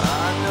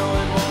I know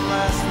it won't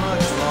last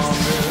much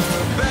longer.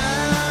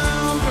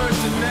 Bound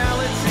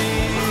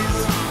personalities,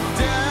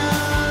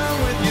 down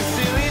with your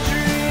silly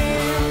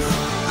dreams.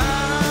 I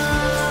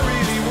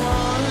really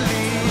wanna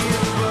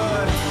leave,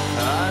 but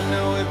I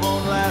know it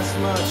won't last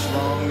much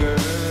longer.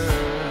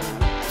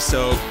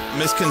 So,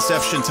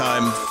 misconception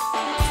time.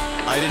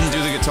 I didn't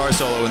do the guitar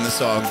solo in this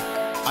song.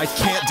 I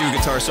can't do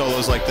guitar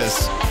solos like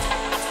this.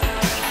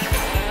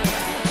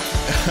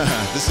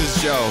 This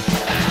is Joe.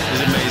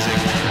 He's amazing.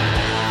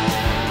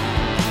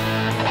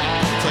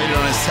 Played it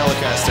on his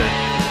Telecaster.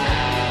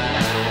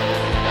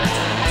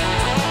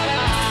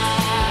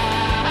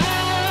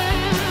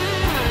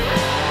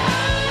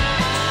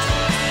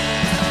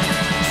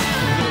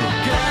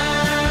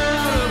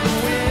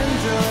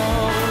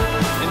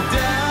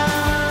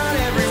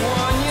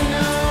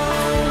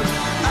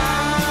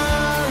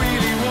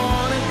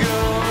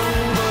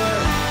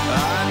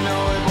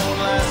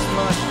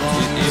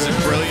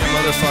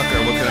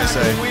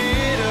 say.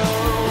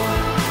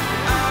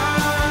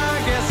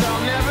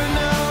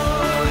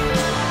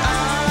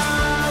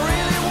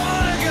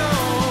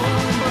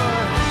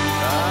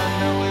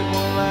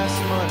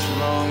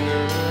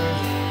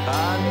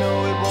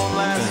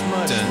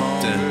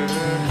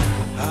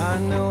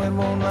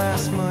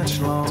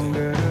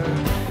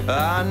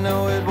 I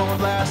know it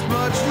won't last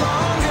much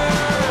longer.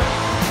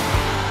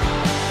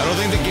 I don't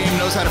think the game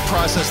knows how to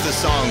process this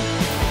song.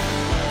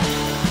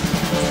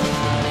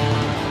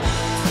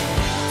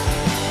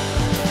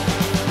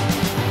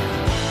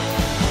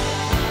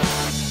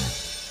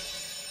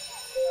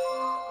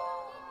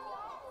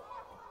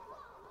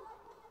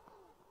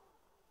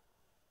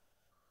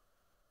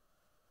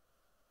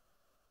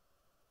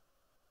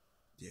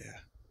 Yeah.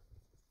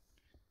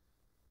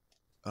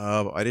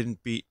 I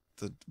didn't beat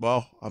the...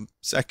 Well, I'm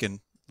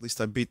second. At least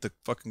I beat the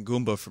fucking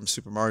Goomba from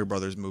Super Mario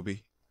Brothers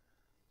movie.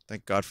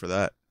 Thank God for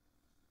that.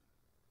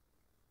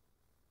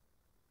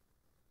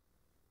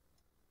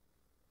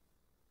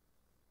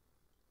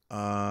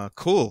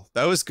 Cool.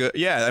 That was good.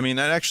 Yeah, I mean,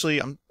 that actually,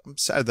 I'm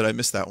sad that I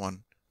missed that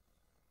one.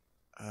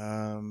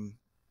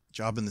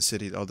 Job in the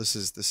City. Oh, this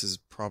is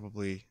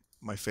probably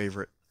my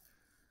favorite.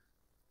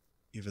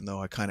 Even though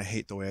I kind of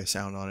hate the way I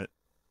sound on it.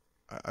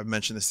 I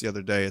mentioned this the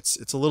other day.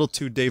 It's a little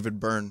too David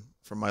Byrne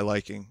for my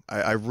liking.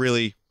 I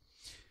really...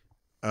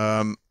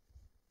 I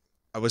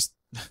was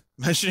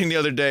mentioning the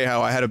other day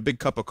how I had a big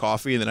cup of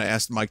coffee and then I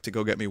asked Mike to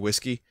go get me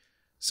whiskey.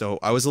 So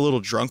I was a little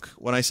drunk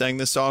when I sang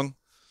this song,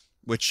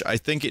 which I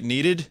think it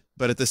needed.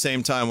 But at the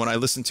same time, when I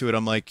listen to it,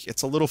 I'm like,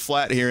 it's a little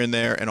flat here and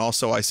there. And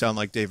also I sound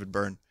like David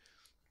Byrne.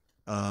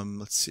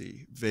 Let's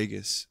see.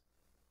 Vegas.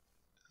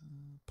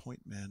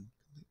 Point Man.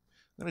 I'm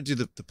going to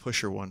do the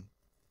Pusher one.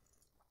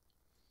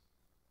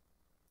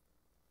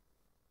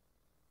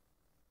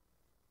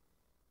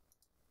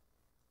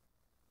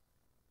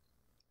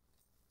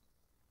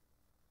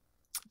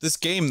 This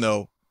game,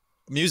 though,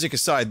 music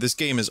aside, this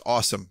game is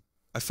awesome.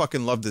 I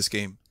fucking love this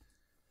game.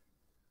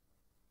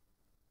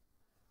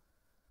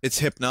 It's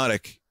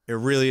hypnotic. It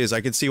really is.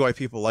 I can see why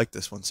people like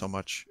this one so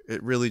much.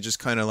 It really just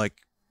kind of like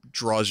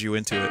draws you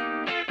into it.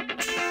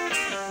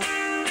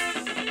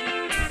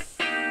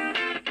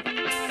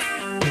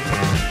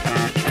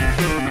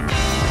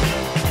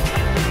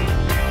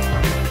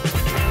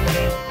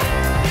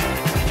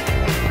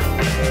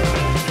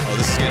 Oh,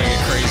 this is gonna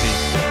get crazy.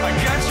 I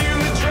got you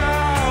a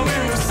job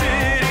in the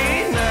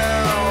city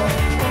now.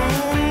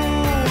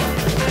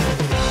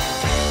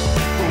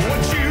 But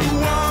what you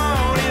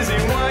want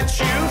isn't what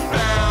you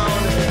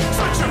found.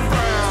 Such a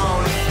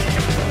frown.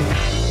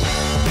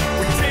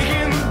 We're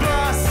taking the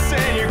bus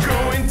and you're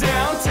going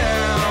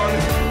downtown.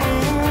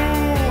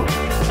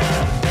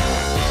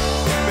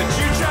 But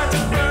you tried to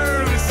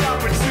burn this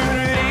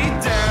opportunity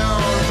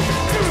down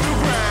to the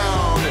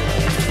ground.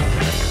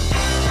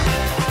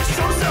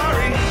 So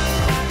sorry,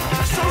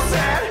 so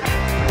sad.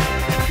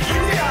 You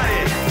got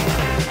it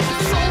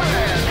so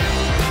bad.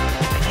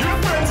 Your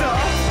friends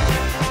are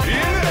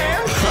in the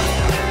band,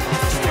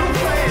 still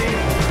playing.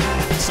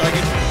 So I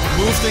can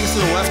move things to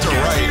the left or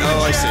right.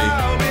 Oh, I see.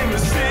 Oh,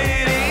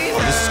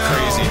 this is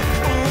crazy.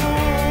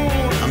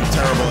 I'm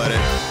terrible at it.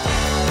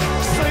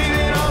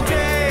 Slaving all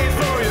day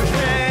for your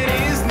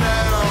pennies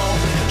now.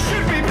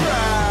 Should be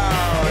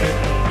proud.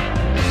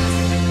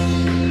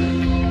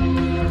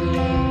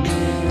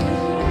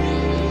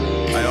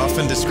 I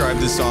often describe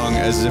this song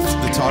as if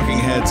the Talking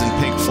Heads and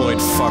Pink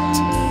Floyd fucked.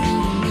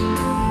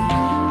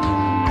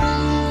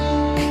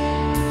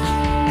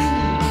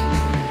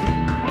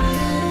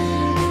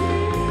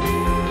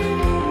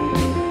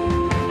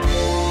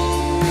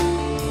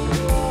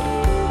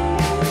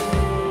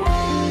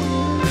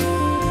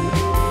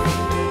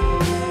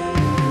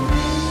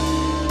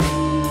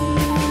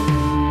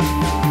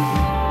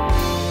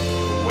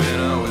 When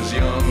I was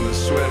young, the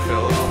sweat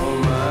fell off of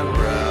my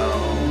brow.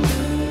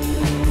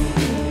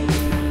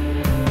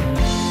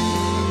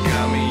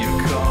 Got me a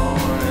car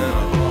and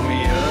I bought me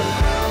a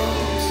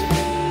house.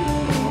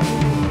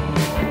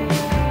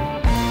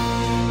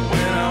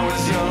 When I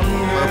was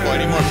younger, Purple, I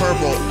need more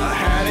purple. I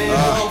had it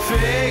all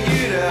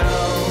figured out.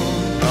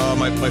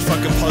 My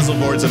fucking puzzle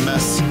board's a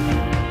mess.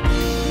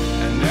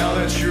 And now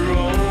that you're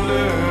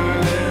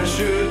older, there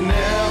should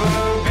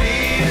never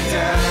be a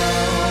doubt.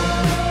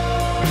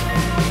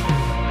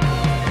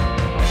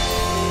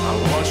 I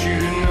want you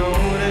to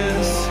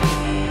notice.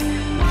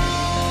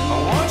 I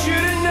want you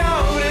to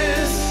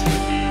notice.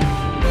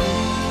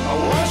 I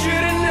want you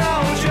to know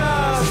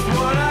just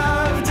what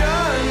I've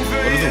done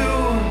for you.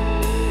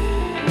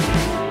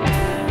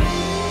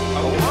 I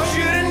want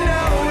you to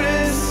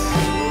notice.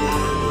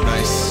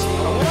 Nice.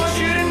 I want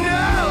you to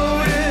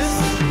notice.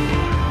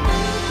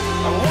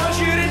 I want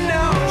you to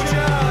know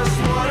just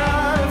what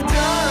I've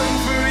done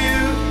for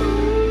you.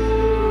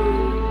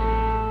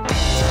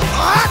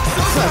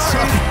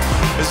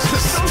 This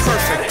is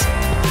perfect.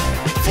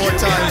 4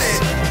 times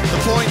the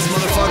points,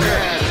 motherfucker.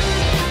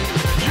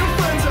 Your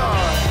friends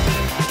are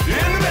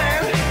in the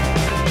band,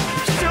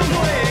 still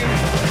playing.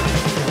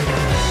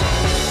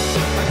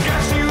 I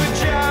got you a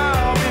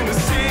job in the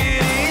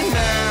city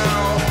now.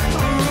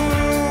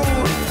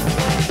 Ooh.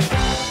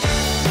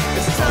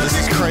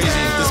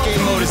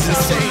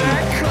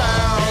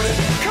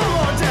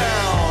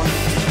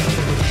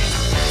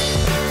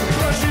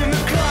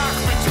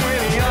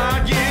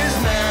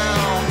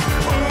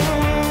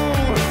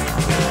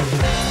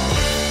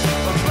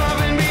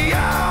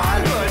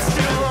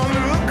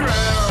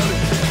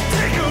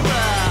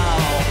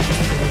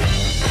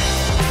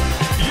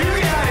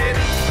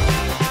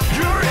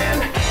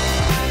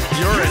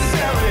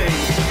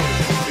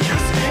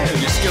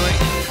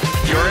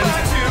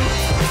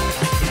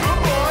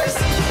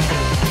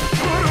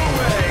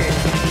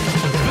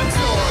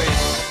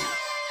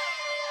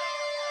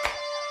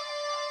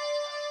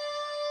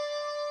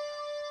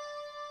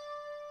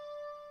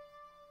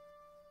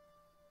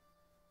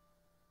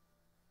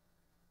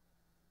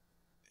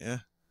 Yeah.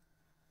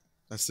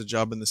 That's the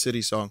Job in the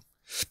City song.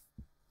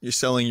 You're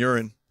selling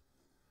urine.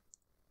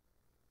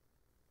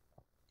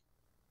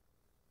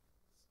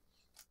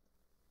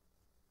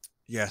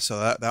 Yeah,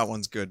 so that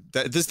one's good.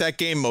 That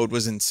game mode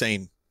was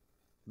insane.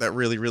 That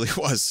really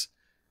was.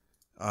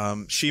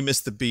 She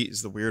Missed the Beat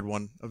is the weird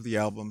one of the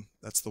album.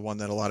 That's the one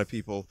that a lot of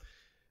people,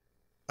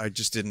 I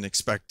just didn't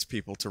expect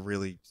people to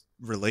really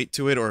relate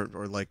to it or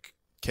like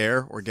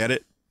care or get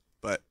it,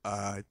 but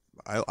I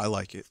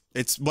like it.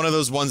 It's one of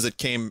those ones that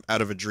came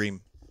out of a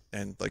dream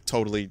and like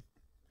totally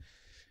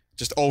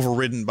just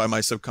overridden by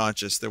my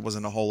subconscious. There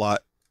wasn't a whole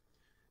lot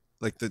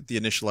like the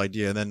initial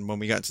idea, and then when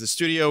we got into the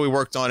studio we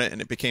worked on it and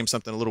it became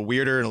something a little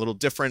weirder and a little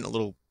different, a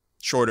little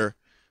shorter.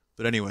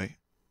 But anyway,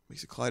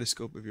 makes a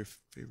kaleidoscope of your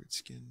favorite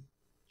skin,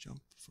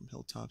 jump from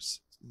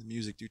hilltops in the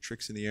music, do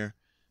tricks in the air,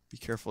 be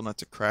careful not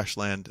to crash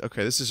land.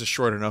 Okay, this is a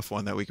short enough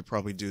one that we could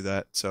probably do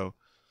that, so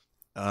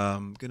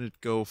I'm gonna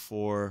go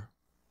for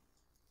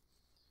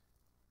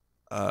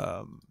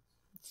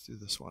let's do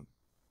this one.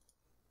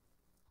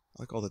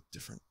 I like all the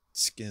different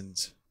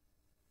skins.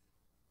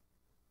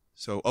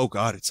 So, oh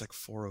god, it's like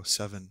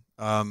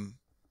 4:07.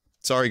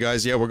 Sorry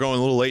guys, yeah, we're going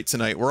a little late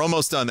tonight. We're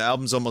almost done. The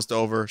album's almost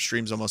over.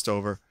 Stream's almost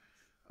over.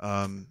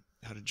 How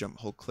to jump,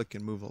 hold, click,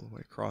 and move all the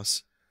way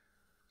across.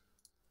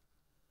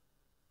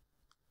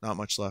 Not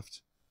much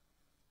left.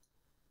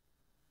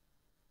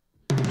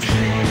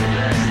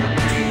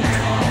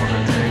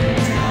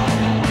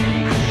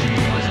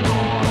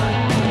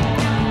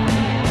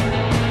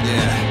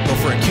 Yeah, go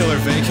for a killer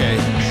vacay.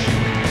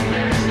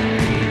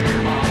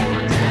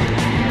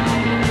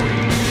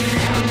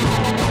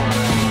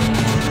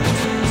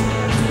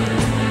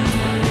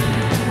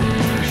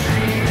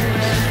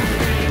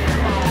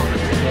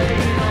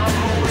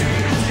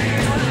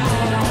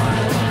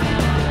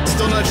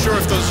 Still not sure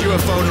if those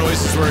UFO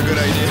noises were a good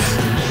idea.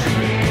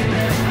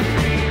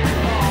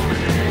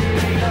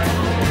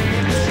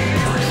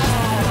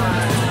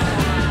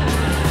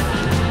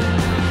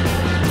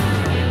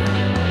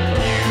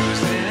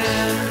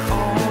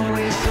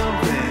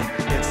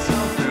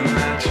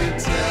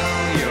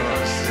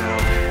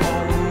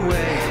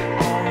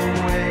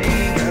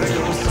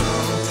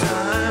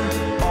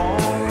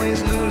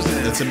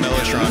 That's a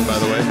Mellotron, by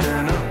the way.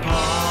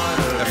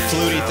 That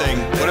fluty thing.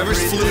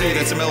 Whatever's fluty,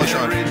 that's a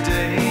Mellotron.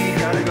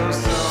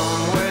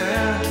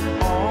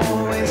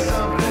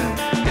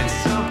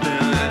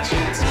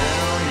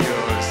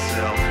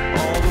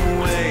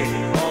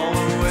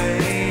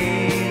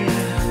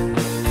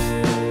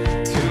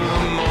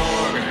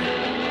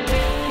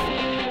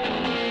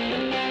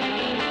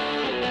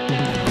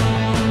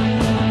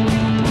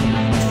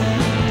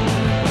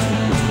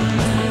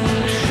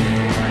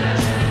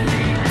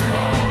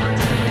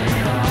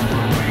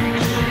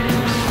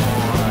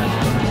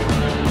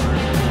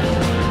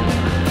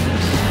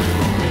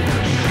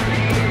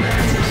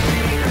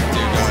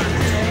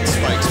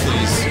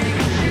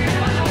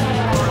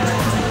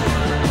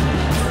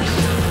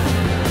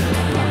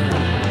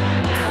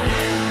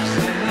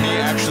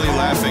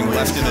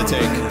 Left in the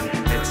take.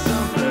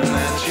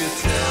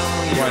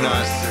 Why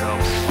not?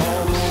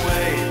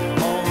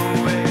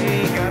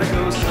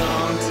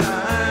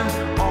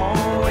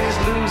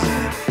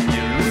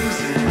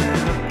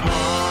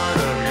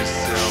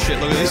 Shit,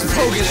 look at these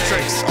bogus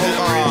tricks.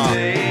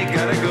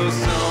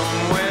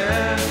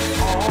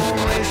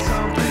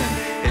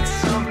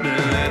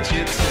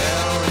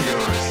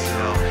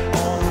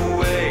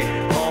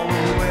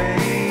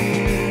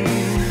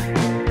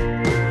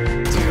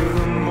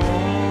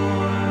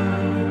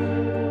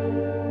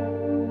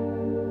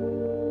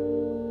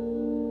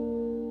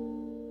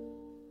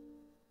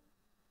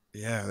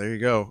 Yeah, there you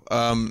go.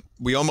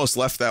 We almost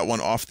left that one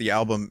off the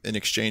album in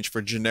exchange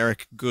for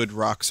generic good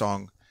rock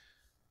song,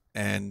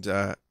 and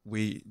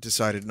we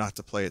decided not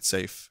to play it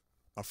safe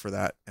for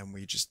that, and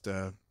we just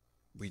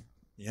we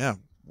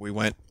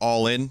went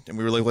all in, and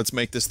we were like, let's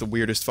make this the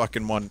weirdest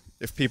fucking one.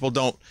 If people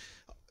don't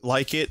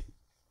like it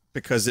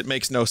because it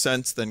makes no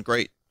sense, then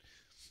great.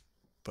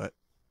 But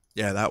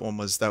yeah, that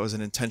was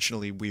an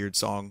intentionally weird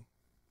song,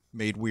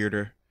 made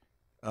weirder.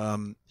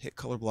 Hit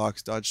color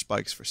blocks, dodge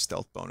spikes for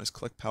stealth bonus,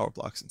 collect power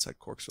blocks inside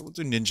cork. So we'll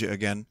do ninja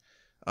again.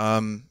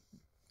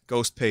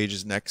 Ghost Page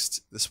is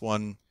next. This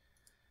one,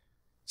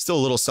 still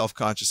a little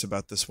self-conscious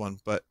about this one,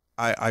 but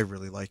I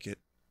really like it.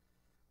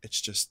 It's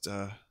just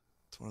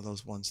it's one of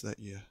those ones that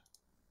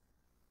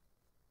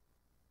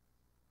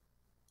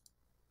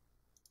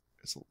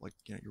it's like,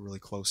 you know, you're really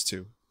close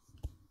to.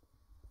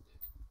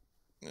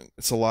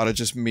 It's a lot of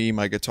just me,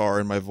 my guitar,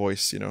 and my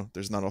voice, you know.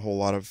 There's not a whole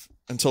lot of,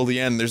 until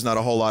the end, there's not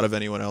a whole lot of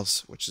anyone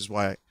else, which is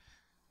why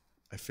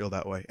I feel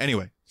that way.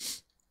 Anyway,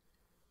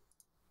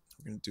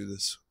 we're going to do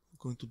this.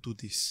 We're going to do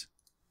this.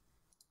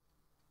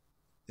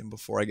 And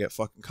before I get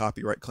fucking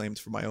copyright claimed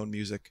for my own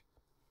music.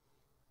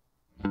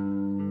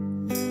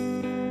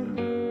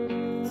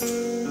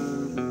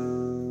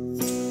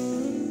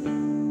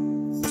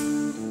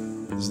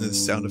 Isn't it the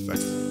sound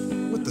effect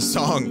with the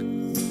song?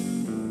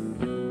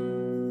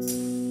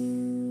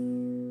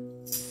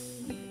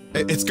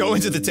 It's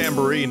going to the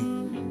tambourine.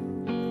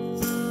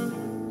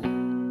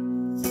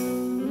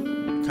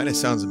 it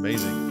sounds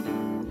amazing.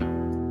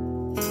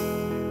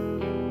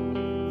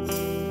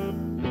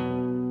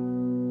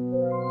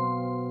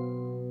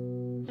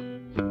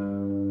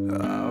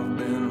 I've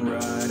been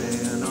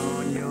writing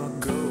on your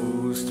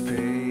ghost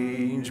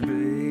page,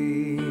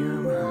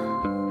 babe.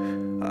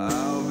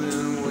 I've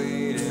been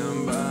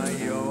waiting by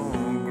your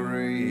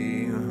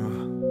grave.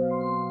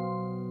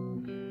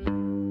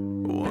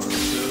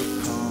 Once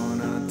upon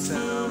a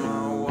time I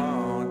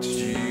watched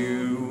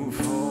you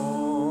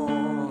fall.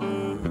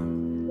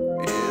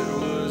 It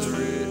was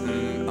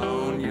written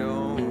on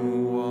your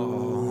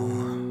wall.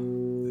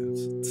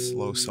 It's a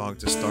slow song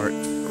to start.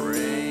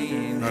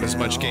 Rain Not as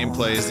much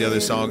gameplay as the other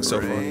songs so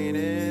far.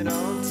 raining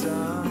on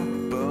top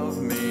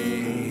of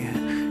me,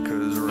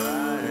 'cause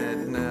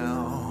right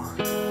now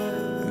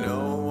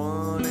no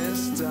one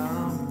is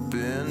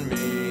stopping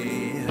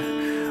me.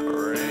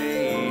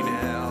 Rain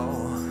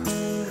hell,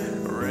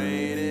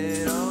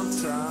 raining on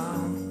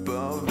top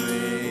of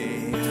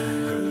me,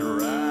 'cause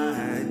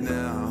right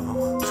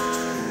now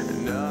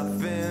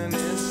nothing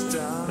is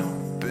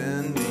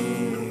stopping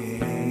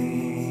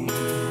me.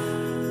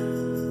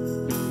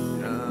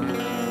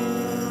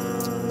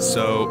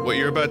 So what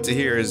you're about to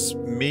hear is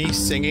me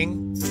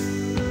singing,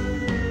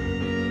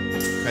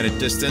 kind of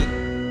distant,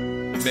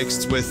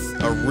 mixed with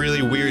a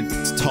really weird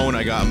tone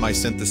I got in my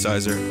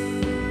synthesizer.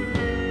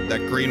 That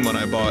green one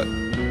I bought.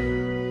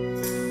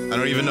 I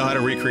don't even know how to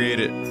recreate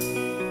it.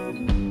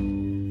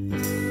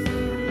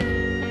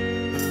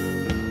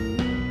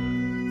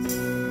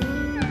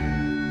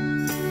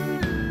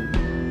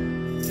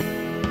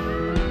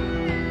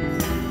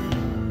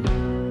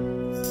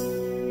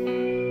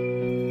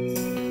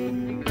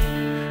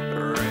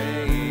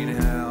 Rain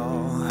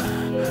hell,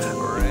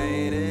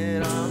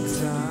 raining on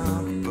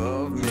top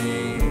of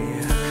me,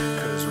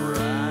 'cause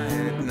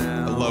right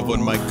now I love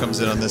when Mike comes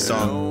in on this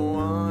song. no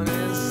one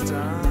is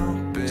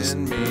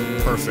stopping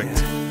me.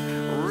 Perfect.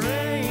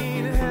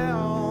 Rain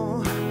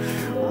hell,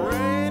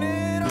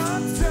 raining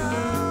on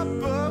top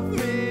of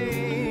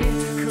me,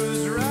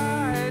 'cause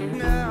right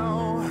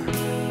now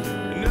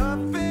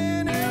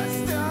nothing is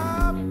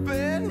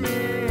stopping me.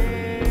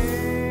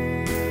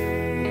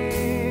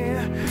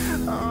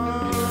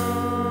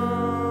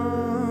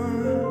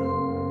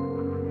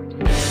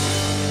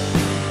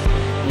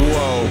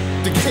 Whoa,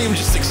 the game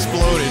just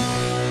exploded.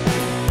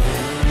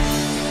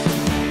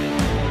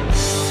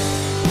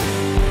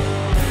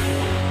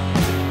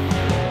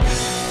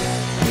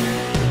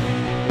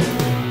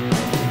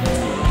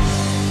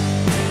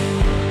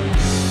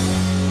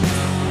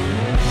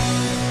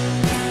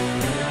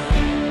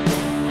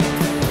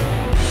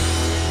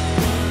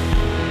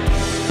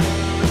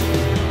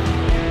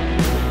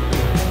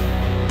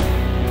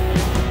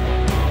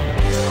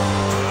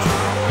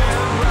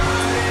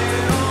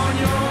 On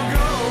your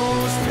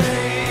ghost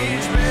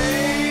page,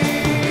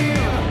 babe,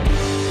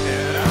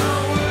 and I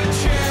would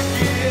check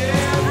it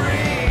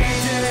every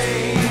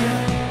day.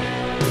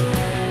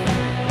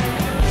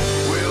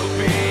 We'll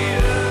be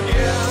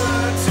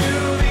together to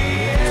the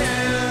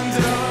end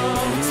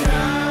of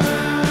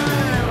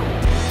time.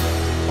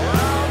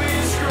 I'll be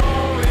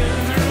scrolling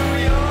through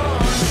your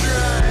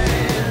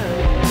shrine.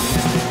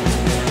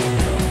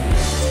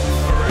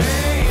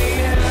 Rain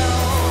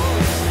hell,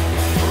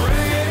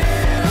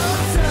 raining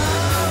on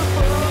top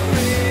of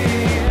me,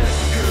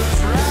 'cause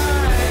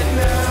right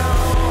now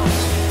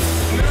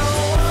no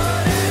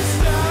one is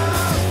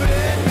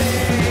stopping me.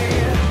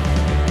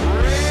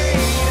 Rain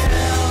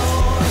hell,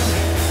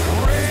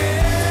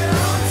 raining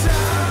on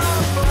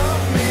top of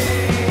me,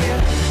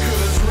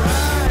 'cause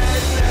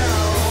right now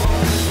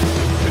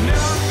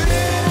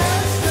nothing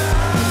is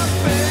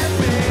stopping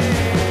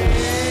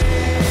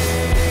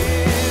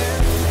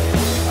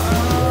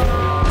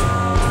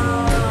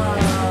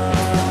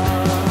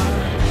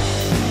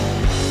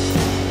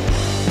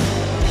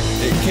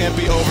It can't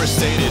be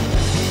overstated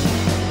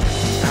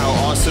how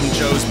awesome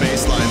Joe's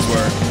bass lines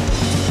were.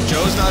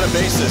 Joe's not a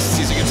bassist,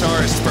 he's a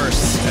guitarist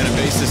first and a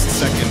bassist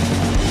second.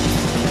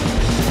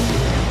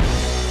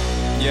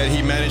 Yet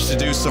he managed to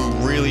do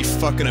some really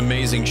fucking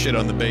amazing shit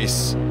on the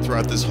bass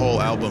throughout this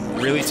whole album.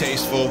 Really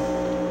tasteful,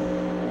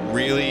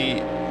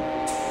 really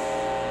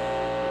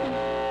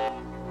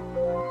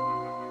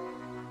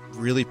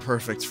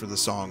perfect for the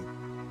song.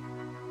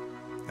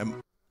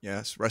 And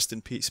yes, rest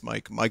in peace,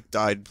 Mike. Mike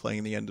died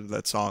playing the end of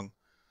that song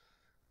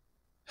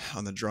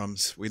on the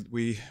drums.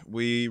 We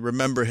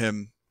remember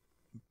him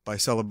by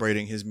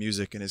celebrating his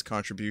music and his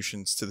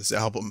contributions to this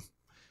album.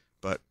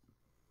 But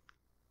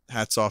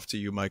hats off to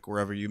you, Mike,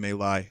 wherever you may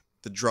lie.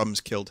 The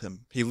drums killed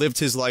him. He lived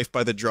his life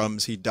by the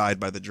drums. He died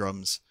by the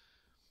drums.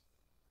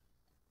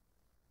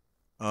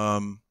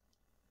 Let's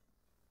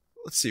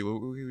see.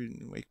 What we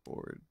in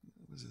wakeboard?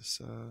 What was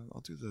this?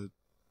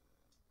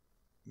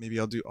 Maybe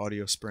I'll do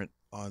audio sprint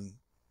on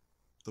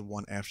the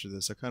one after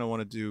this. I kind of want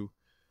to do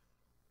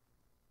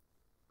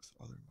with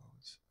other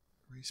modes.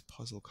 Race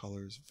puzzle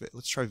colors.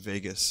 Let's try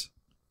Vegas.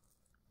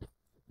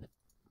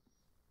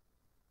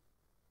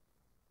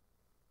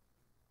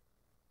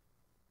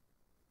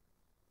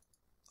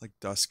 Like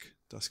Dusk.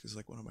 Dusk is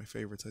like one of my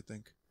favorites, I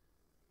think.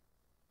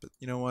 But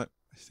you know what?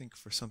 I think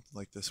for something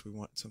like this, we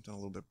want something a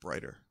little bit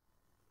brighter.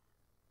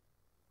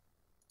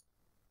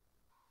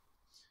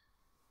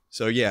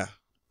 So yeah,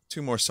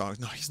 2 more songs.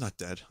 No, he's not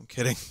dead. I'm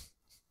kidding.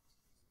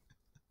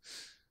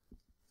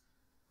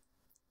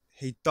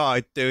 He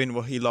died doing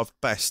what he loved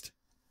best.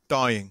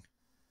 Dying.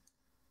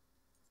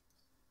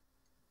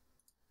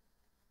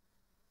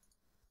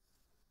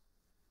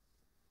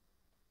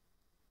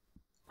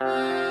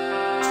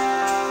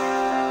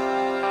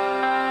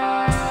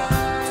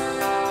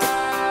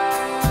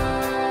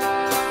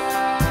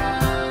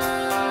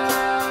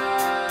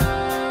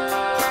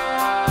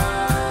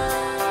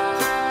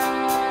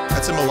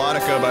 That's a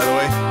melodica, by the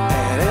way.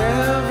 And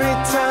every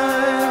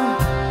time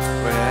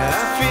when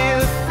I feel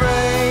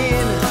afraid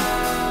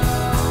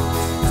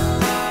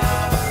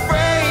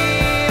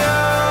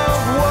of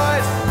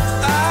what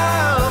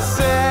I'll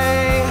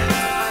say,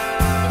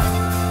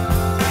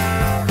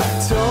 I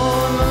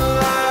told the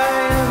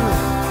line,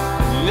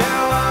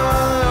 now I'm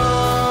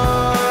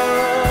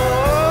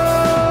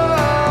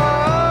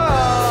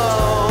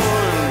alone.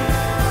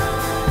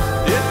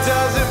 It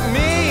doesn't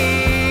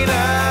mean I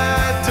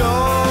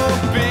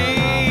don't belong.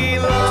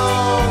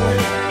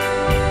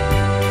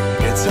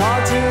 It's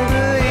hard to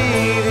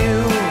believe you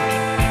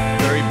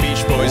Very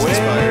Beach Boys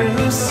inspired.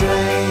 when you say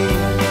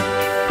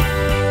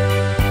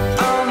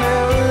I'll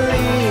never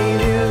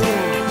leave you.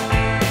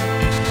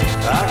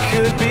 I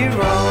could be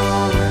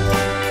wrong,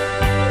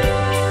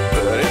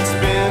 but it's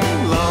been a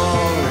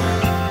long,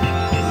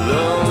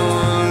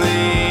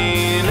 lonely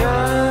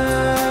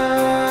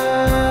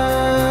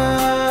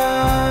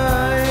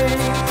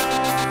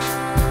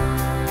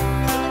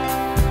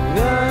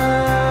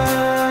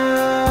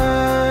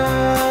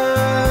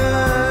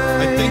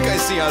I think I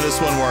see how this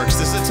one works.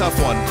 This is a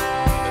tough one.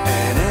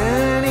 And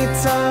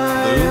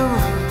anytime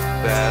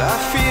that I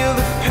feel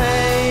the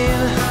pain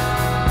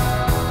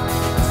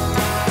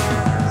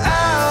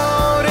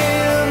out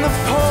in the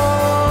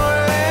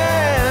pouring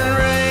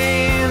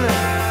rain,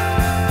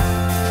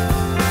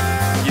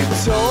 you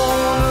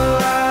told a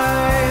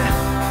lie,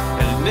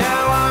 and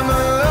now I'm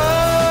alone.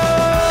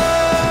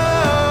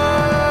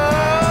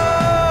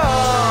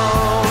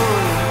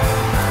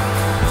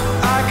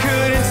 I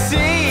couldn't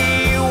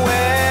see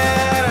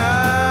when I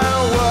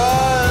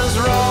was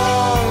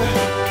wrong.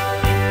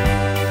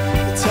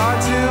 It's hard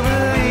to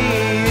believe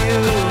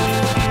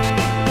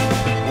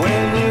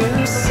when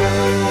you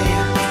say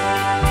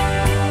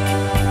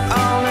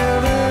I'll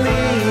never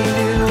leave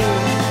you.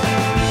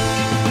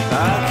 I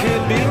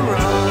could be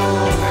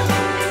wrong,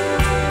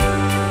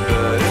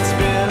 but it's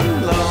been a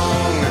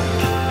long,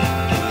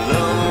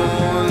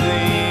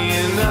 lonely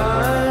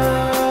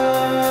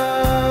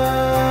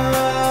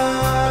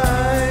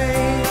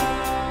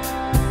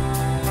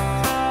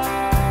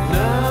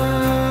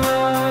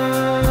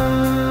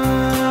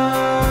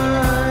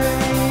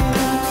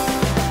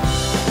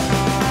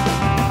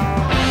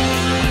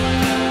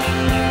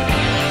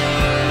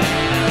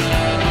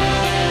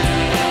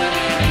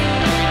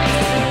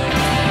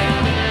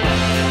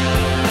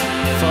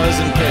Fuzz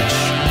and pitch.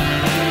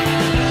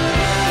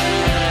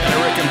 And a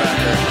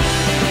Rickenbacker.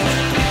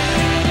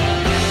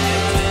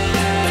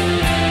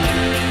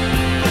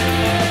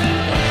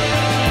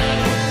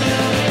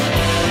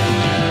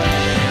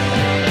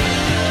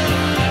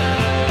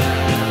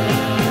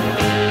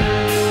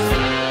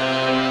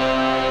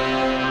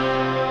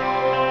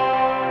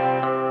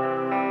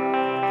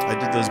 I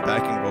did those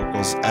backing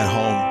vocals at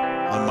home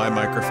on my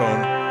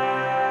microphone.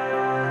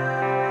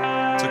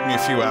 Took me a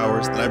few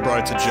hours, then I brought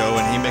it to Joe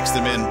and he mixed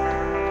them in.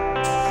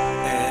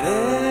 And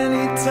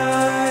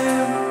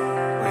anytime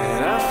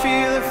when I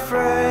feel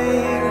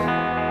afraid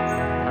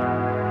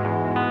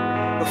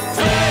of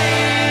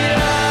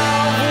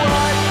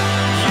what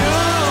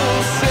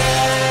you'll say,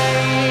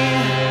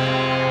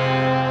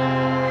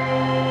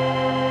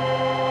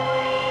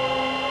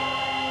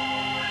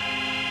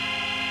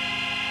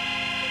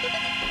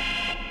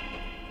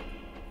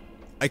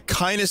 I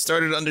kind of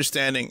started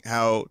understanding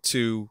how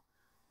to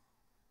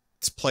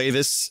play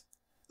this.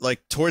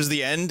 Like towards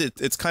the end,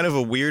 it's kind of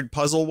a weird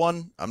puzzle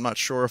one. I'm not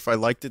sure if I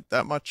liked it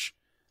that much.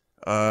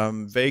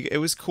 It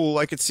was cool.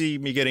 I could see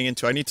me getting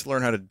into. I need to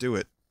learn how to do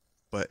it,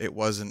 but it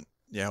wasn't.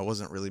 Yeah, it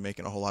wasn't really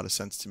making a whole lot of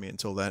sense to me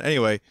until then.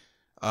 Anyway,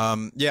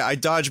 yeah, I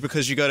dodged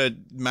because you gotta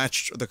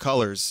match the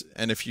colors,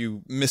 and if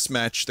you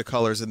mismatch the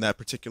colors in that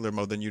particular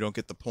mode, then you don't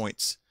get the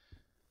points.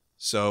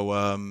 So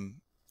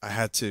I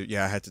had to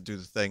do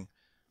the thing,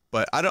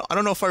 but I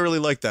don't know if I really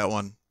like that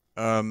one.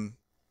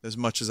 As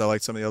much as I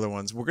like some of the other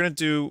ones. I'm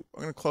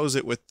gonna close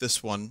it with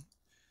this one.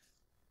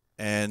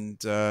 And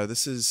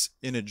this is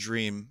In a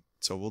Dream,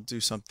 so we'll do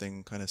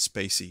something kind of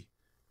spacey.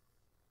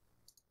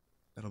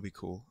 That'll be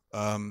cool.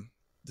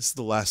 This is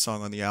the last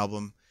song on the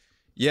album.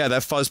 Yeah,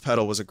 that fuzz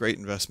pedal was a great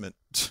investment.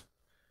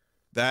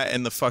 That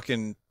and the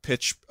fucking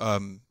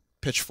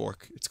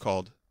pitchfork, it's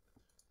called.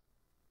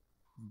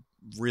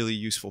 Really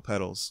useful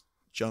pedals.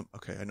 Jump.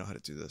 Okay, I know how to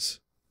do this.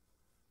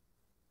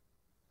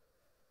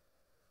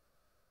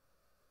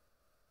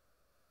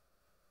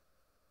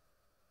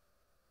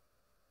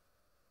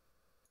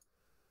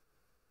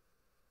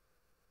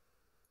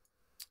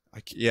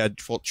 Yeah,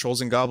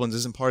 Trolls and Goblins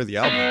isn't part of the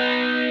album.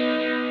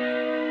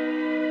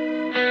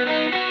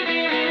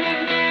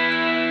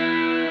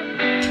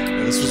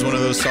 Yeah, this was one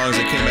of those songs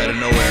that came out of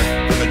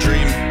nowhere, from a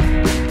dream.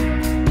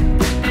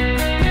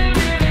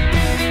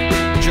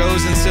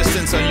 Joe's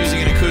insistence on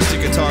using an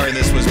acoustic guitar in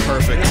this was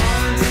perfect.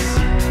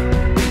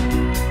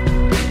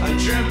 I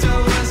dreamt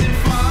I wasn't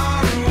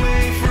far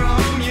away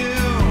from you.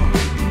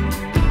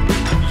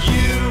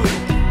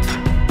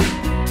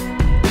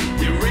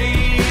 You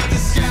radiate the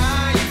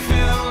sky you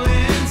fell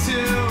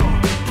into,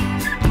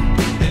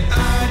 and I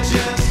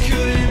just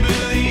couldn't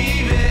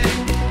believe it.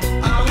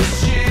 I was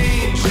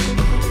changed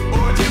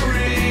or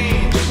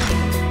deranged,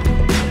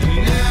 and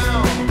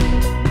now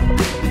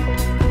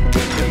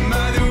am I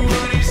the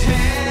one whose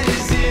head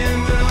is in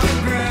the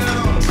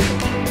ground?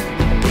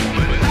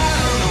 But I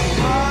don't know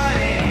why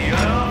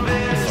all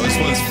this This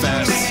one's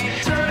fast.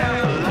 turn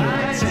out the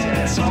lights and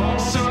it's all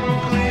so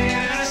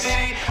clear to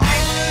see.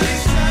 All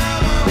this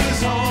time I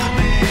was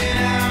holding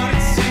out,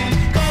 it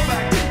seems. Go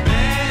back to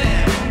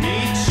bed and I'll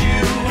meet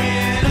you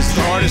in This is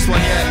the hardest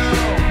one yet.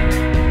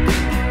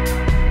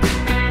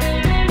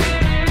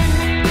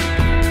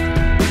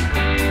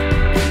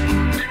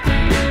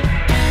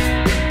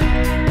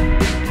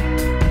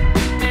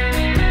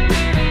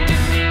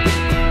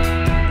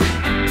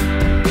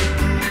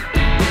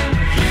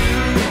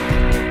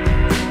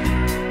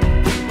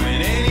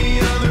 when any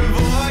other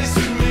voice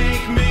would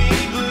make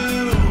me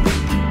blue.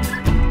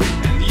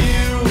 And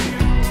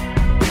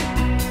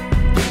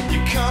you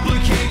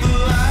complicate the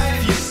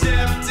life you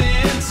stepped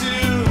into,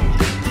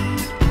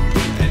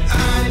 and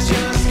I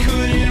just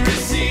couldn't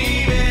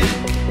receive it.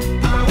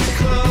 I was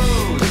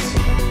closed,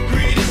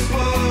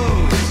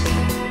 predisposed.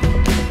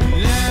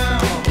 Now,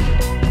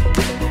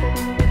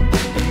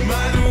 am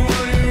I the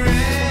one who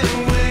ran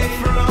away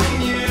from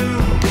you?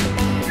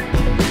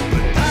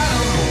 But I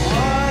don't know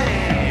what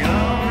any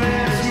of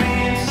this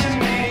means to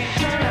me.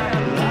 Turn out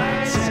the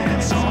lights and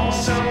it's all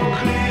so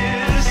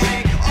clear to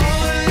see. All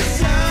this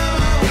time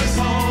I was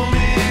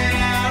holding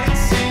out, it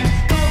seems.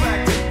 Go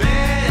back to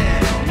bed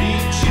and I'll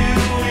meet you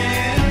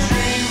in a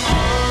dream.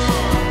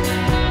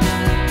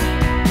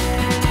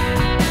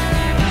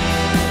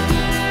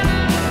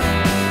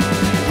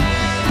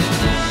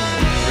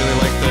 Really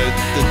like the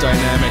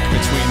dynamic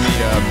between the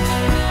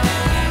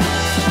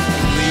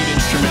lead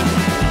instrument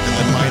and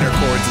the minor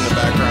chords in the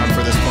background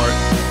for this part.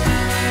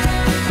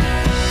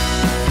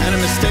 And a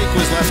mistake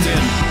was left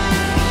in.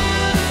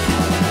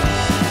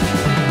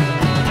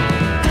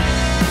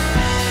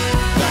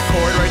 That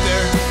chord right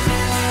there,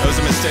 that was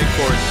a mistake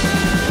chord.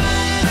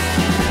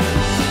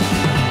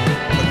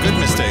 A good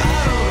mistake.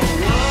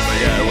 But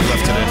yeah, we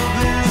left it in.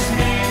 This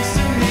means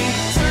to me.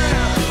 Turn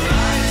out the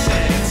lights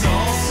and it's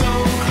all so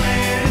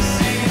clear to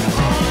see.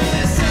 All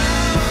this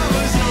time I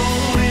was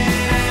holding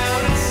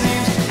out, it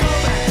seems. Go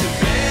back to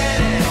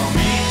bed and I'll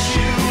meet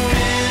you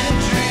in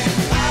a dream.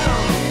 I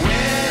don't know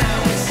when I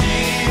would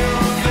see your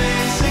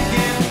face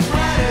again.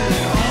 Brighter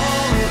than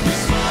all of the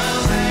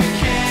smiles that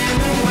came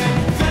and went.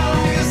 Felt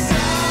like a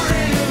star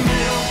in the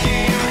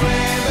Milky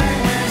Way back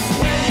when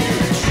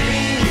you're a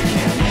dream, you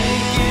can't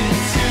make it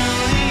to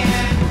the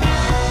end.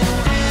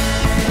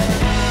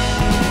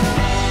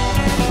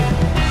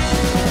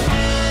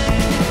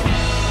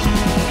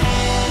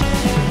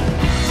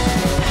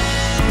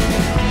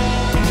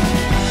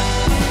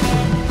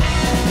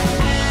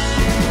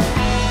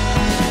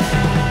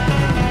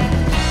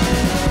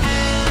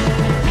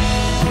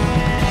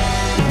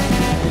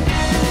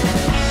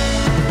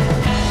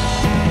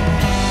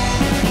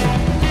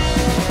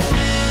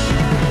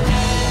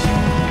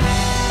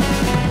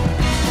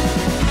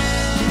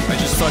 I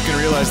just fucking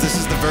realized this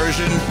is the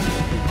version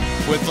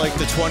with like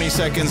the 20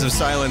 seconds of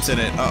silence in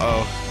it.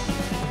 Uh-oh.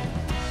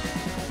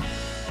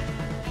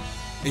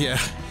 Yeah.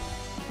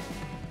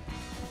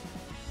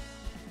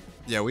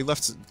 Yeah, we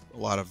left a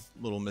lot of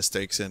little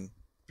mistakes in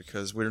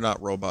because we're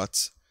not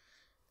robots.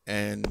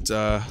 And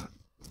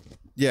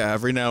yeah,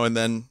 every now and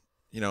then,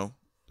 you know,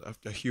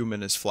 a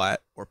human is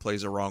flat or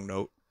plays a wrong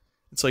note.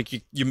 It's like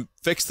you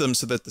fix them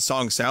so that the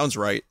song sounds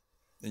right,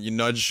 and you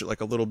nudge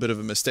like a little bit of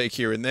a mistake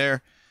here and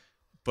there.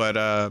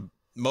 But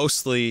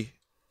mostly,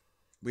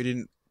 we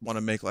didn't want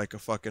to make like a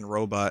fucking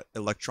robot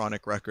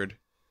electronic record.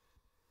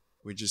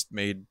 We just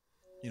made,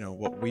 you know,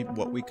 what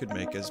we could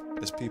make as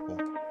people.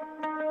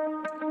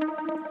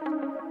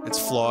 It's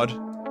flawed,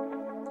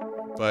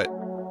 but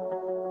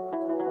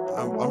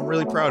I'm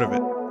really proud of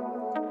it.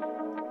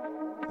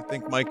 I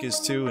think Mike is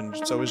too, and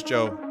so is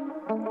Joe.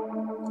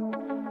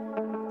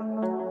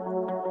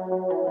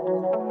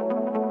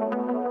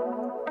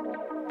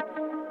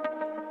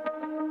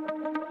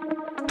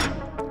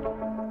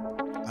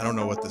 I don't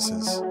know what this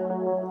is.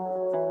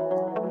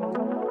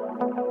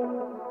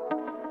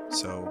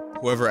 So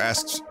whoever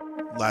asked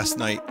last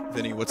night,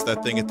 Vinny, what's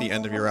that thing at the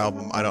end of your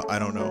album? I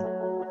don't know.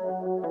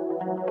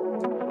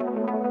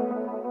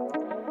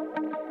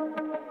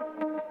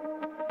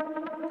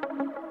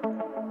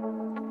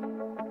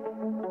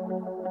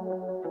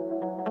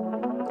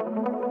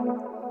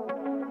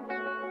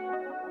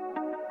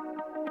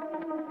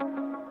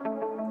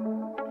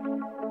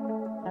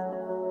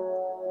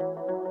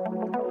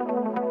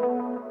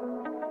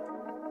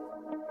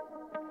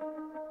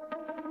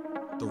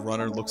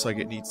 keyboard looks like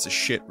it needs to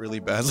shit really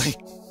badly.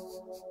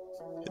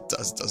 It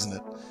does, doesn't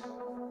it?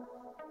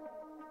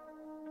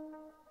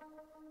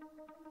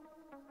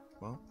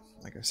 Well,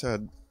 like I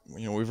said,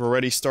 you know, we've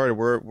already started.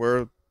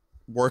 We're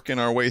working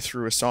our way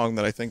through a song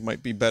that I think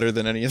might be better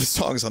than any of the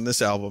songs on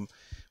this album,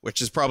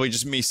 which is probably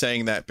just me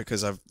saying that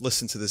because I've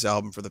listened to this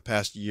album for the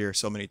past year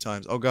so many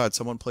times. Oh god,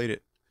 someone played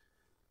it.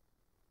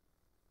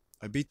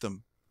 I beat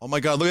them. Oh my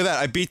god, look at that.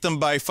 I beat them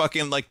by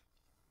fucking like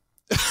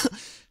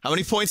how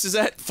many points is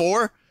that?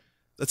 4?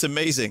 That's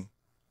amazing.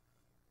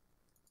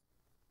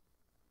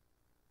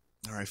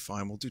 Alright,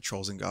 fine. We'll do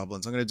Trolls and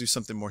Goblins. I'm going to do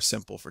something more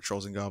simple for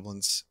Trolls and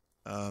Goblins.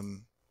 We're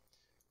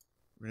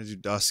going to do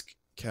Dusk,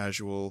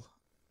 Casual,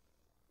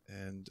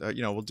 and,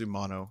 you know, we'll do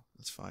Mono.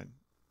 That's fine.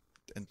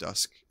 And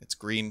Dusk. It's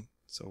green,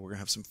 so we're going to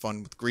have some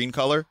fun with green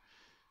color.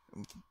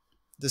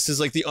 This is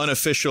like the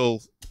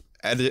unofficial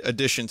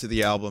addition to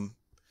the album.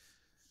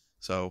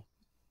 So,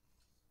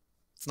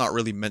 it's not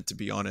really meant to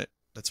be on it.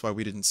 That's why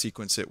we didn't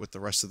sequence it with the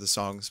rest of the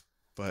songs,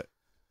 but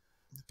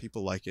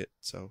people like it,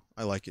 so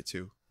I like it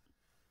too.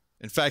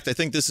 In fact, I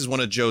think this is one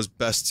of Joe's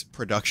best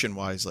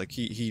production-wise. Like,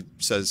 he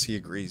says he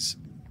agrees.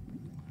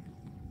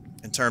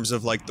 In terms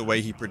of, like, the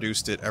way he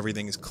produced it,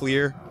 everything is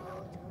clear.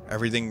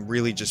 Everything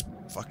really just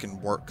fucking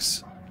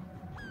works.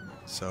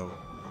 So,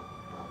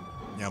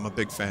 yeah, I'm a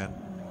big fan.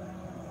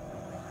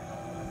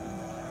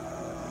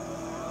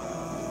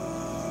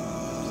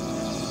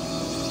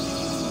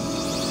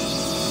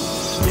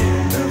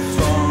 In the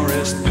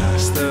forest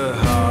past the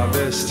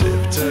harvest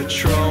lived a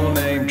troll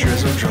named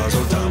Drizzle.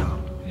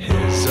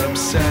 His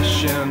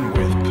obsession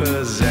with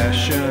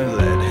possession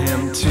led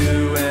him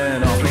to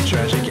an awfully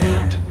tragic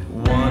end.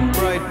 One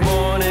bright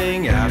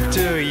morning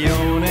after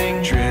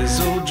yawning,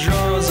 Drizzle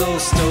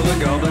stole the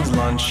goblin's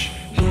lunch.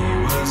 He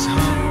was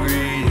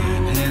hungry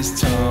in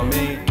his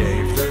tummy,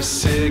 gave the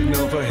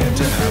signal for him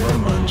to have a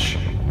munch.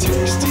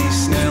 Tasty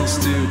snail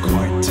stew,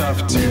 quite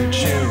tough to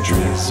chew.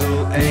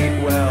 Drizzle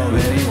ate well,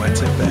 then he went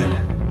to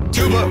bed.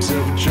 Dreams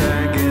of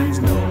dragons,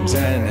 gnomes,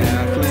 and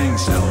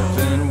halflings, elf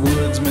and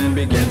woodsmen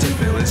began to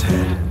fill his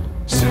head.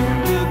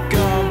 Soon the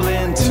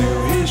goblin, to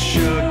his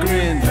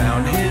chagrin,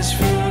 found his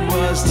food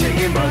was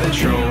taken by the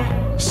troll.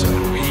 So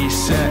he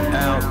set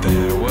out,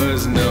 there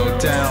was no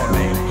doubt,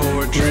 named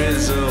poor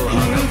Drizzle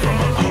hung up from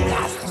a pole.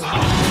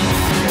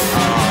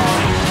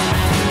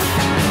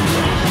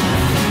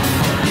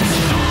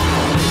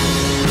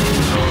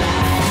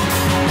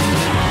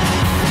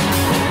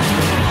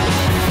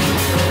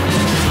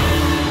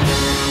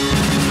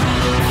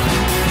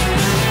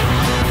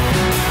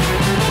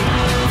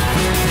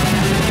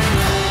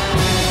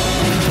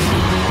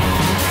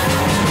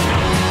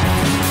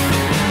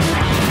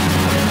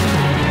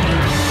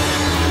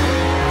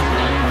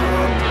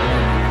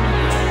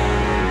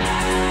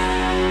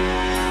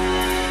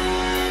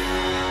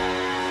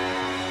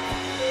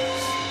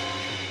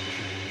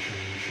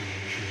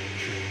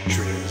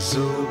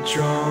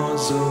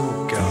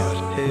 Drizzle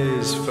got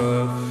his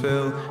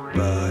fulfill,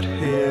 but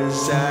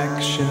his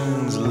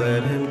actions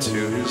led him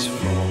to his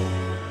fall.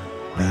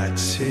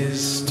 That's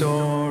his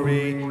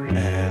story,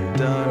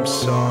 and I'm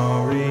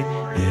sorry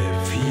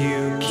if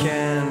you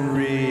can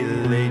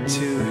relate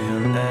to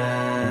him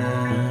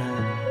at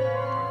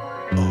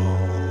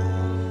all.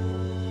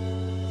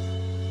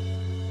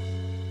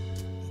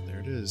 There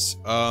it is.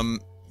 One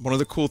of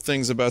the cool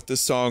things about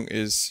this song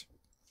is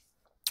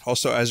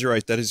also, as you're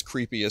right, that is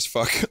creepy as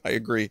fuck. I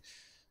agree.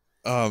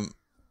 One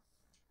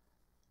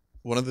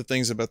of the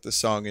things about this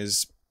song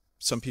is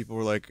some people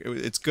were like,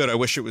 it's good, I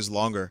wish it was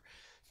longer.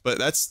 But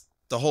that's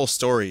the whole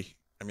story.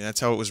 I mean, that's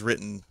how it was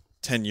written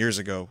 10 years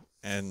ago.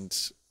 And,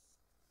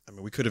 I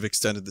mean, we could have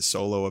extended the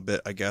solo a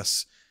bit, I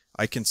guess.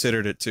 I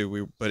considered it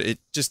too, but it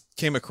just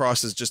came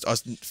across as just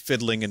us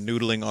fiddling and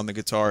noodling on the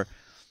guitar.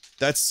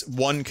 That's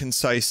one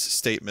concise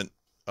statement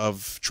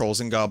of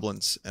Trolls and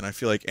Goblins. And I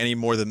feel like any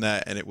more than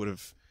that, and it would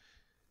have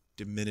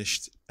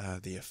diminished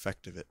the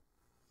effect of it.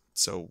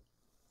 So,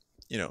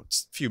 you know,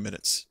 it's a few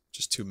minutes,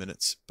 just 2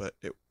 minutes, but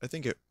I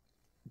think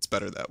it's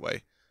better that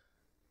way.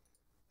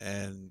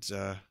 And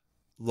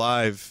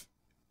live,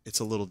 it's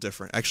a little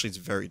different. Actually, it's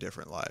very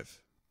different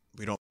live.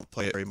 We don't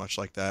play it very much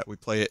like that. We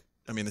play it,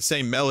 I mean, the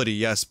same melody,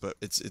 yes, but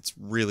it's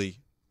really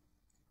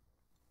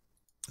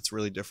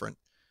different.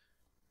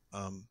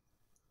 And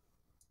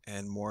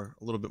a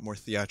little bit more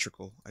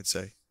theatrical, I'd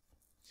say.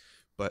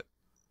 But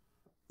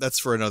that's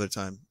for another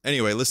time.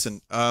 Anyway,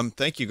 listen,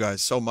 thank you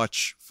guys so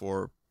much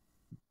for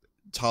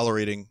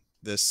tolerating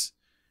this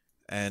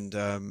and,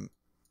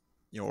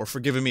 you know, or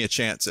for giving me a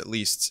chance at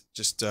least.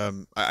 Just,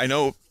 I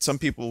know some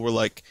people were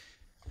like,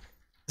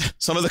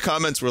 some of the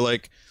comments were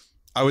like,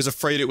 I was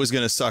afraid it was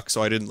going to suck,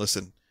 so I didn't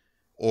listen.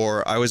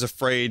 Or I was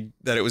afraid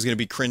that it was going to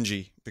be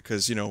cringy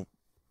because, you know,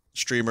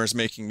 streamers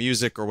making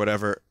music or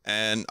whatever.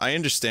 And I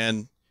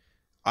understand.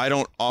 I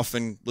don't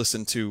often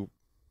listen to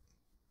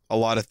a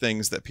lot of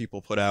things that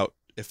people put out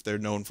if they're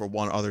known for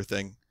one other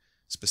thing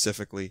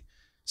specifically.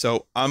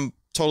 So I'm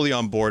totally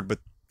on board, but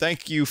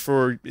thank you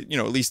for, you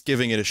know, at least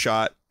giving it a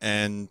shot.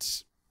 And,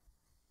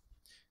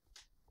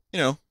 you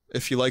know,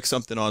 if you like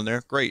something on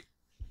there, great.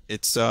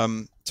 It's,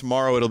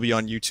 tomorrow it'll be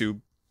on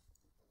YouTube,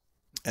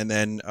 and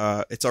then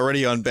it's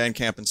already on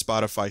Bandcamp and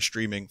Spotify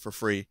streaming for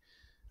free.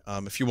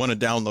 If you want to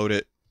download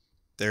it,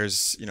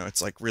 there's,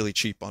 it's like really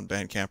cheap on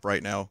Bandcamp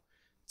right now.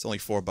 It's only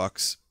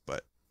 $4,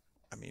 but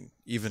I mean,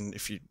 even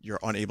if you're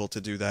unable to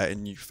do that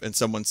and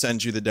someone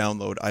sends you the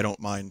download, I don't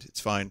mind. It's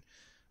fine.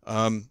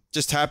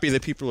 Just happy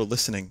that people are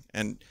listening,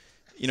 and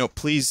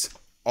please,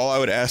 all I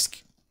would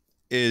ask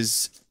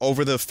is,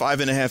 over the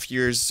 5.5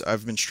 years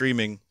I've been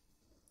streaming,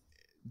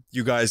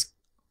 you guys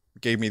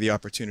gave me the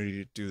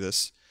opportunity to do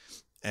this,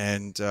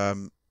 and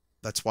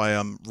that's why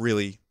I'm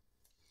really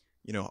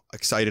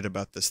excited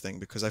about this thing,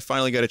 because I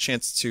finally got a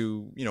chance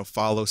to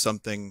follow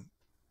something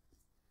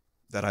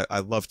that I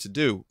love to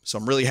do. So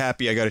I'm really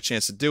happy I got a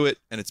chance to do it,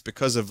 and it's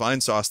because of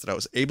Vinesauce that I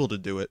was able to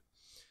do it,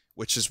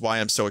 which is why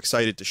I'm so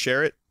excited to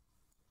share it.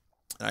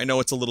 And I know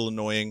it's a little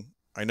annoying.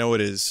 I know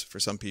it is for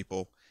some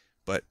people,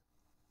 but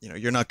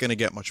you're not going to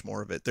get much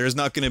more of it. There's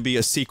not going to be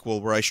a sequel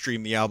where I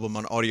stream the album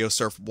on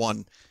Audiosurf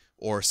 1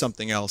 or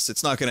something else.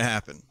 It's not going to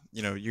happen.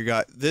 You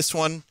got this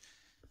one.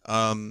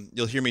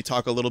 You'll hear me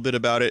talk a little bit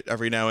about it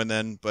every now and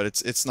then, but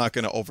it's not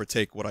going to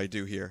overtake what I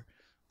do here,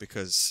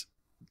 because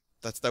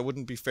that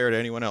wouldn't be fair to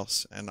anyone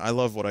else. And I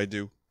love what I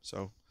do,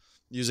 so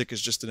music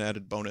is just an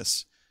added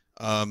bonus.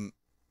 I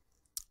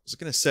was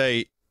going to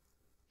say,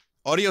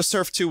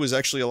 Audiosurf 2 was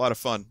actually a lot of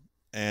fun,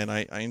 and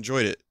I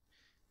enjoyed it,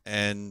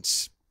 and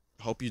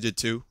hope you did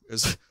too. It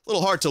was a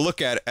little hard to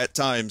look at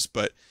times,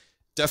 but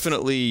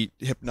definitely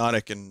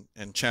hypnotic and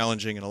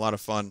challenging and a lot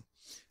of fun.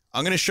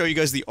 I'm going to show you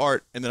guys the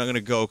art, and then I'm going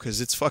to go, because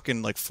it's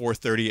fucking like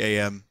 4:30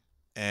 a.m.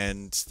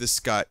 And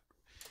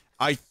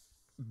I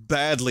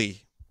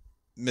badly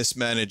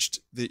mismanaged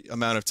the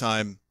amount of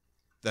time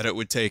that it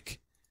would take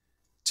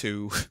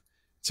to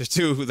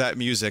do that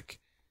music.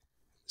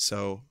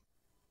 So,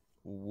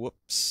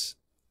 whoops.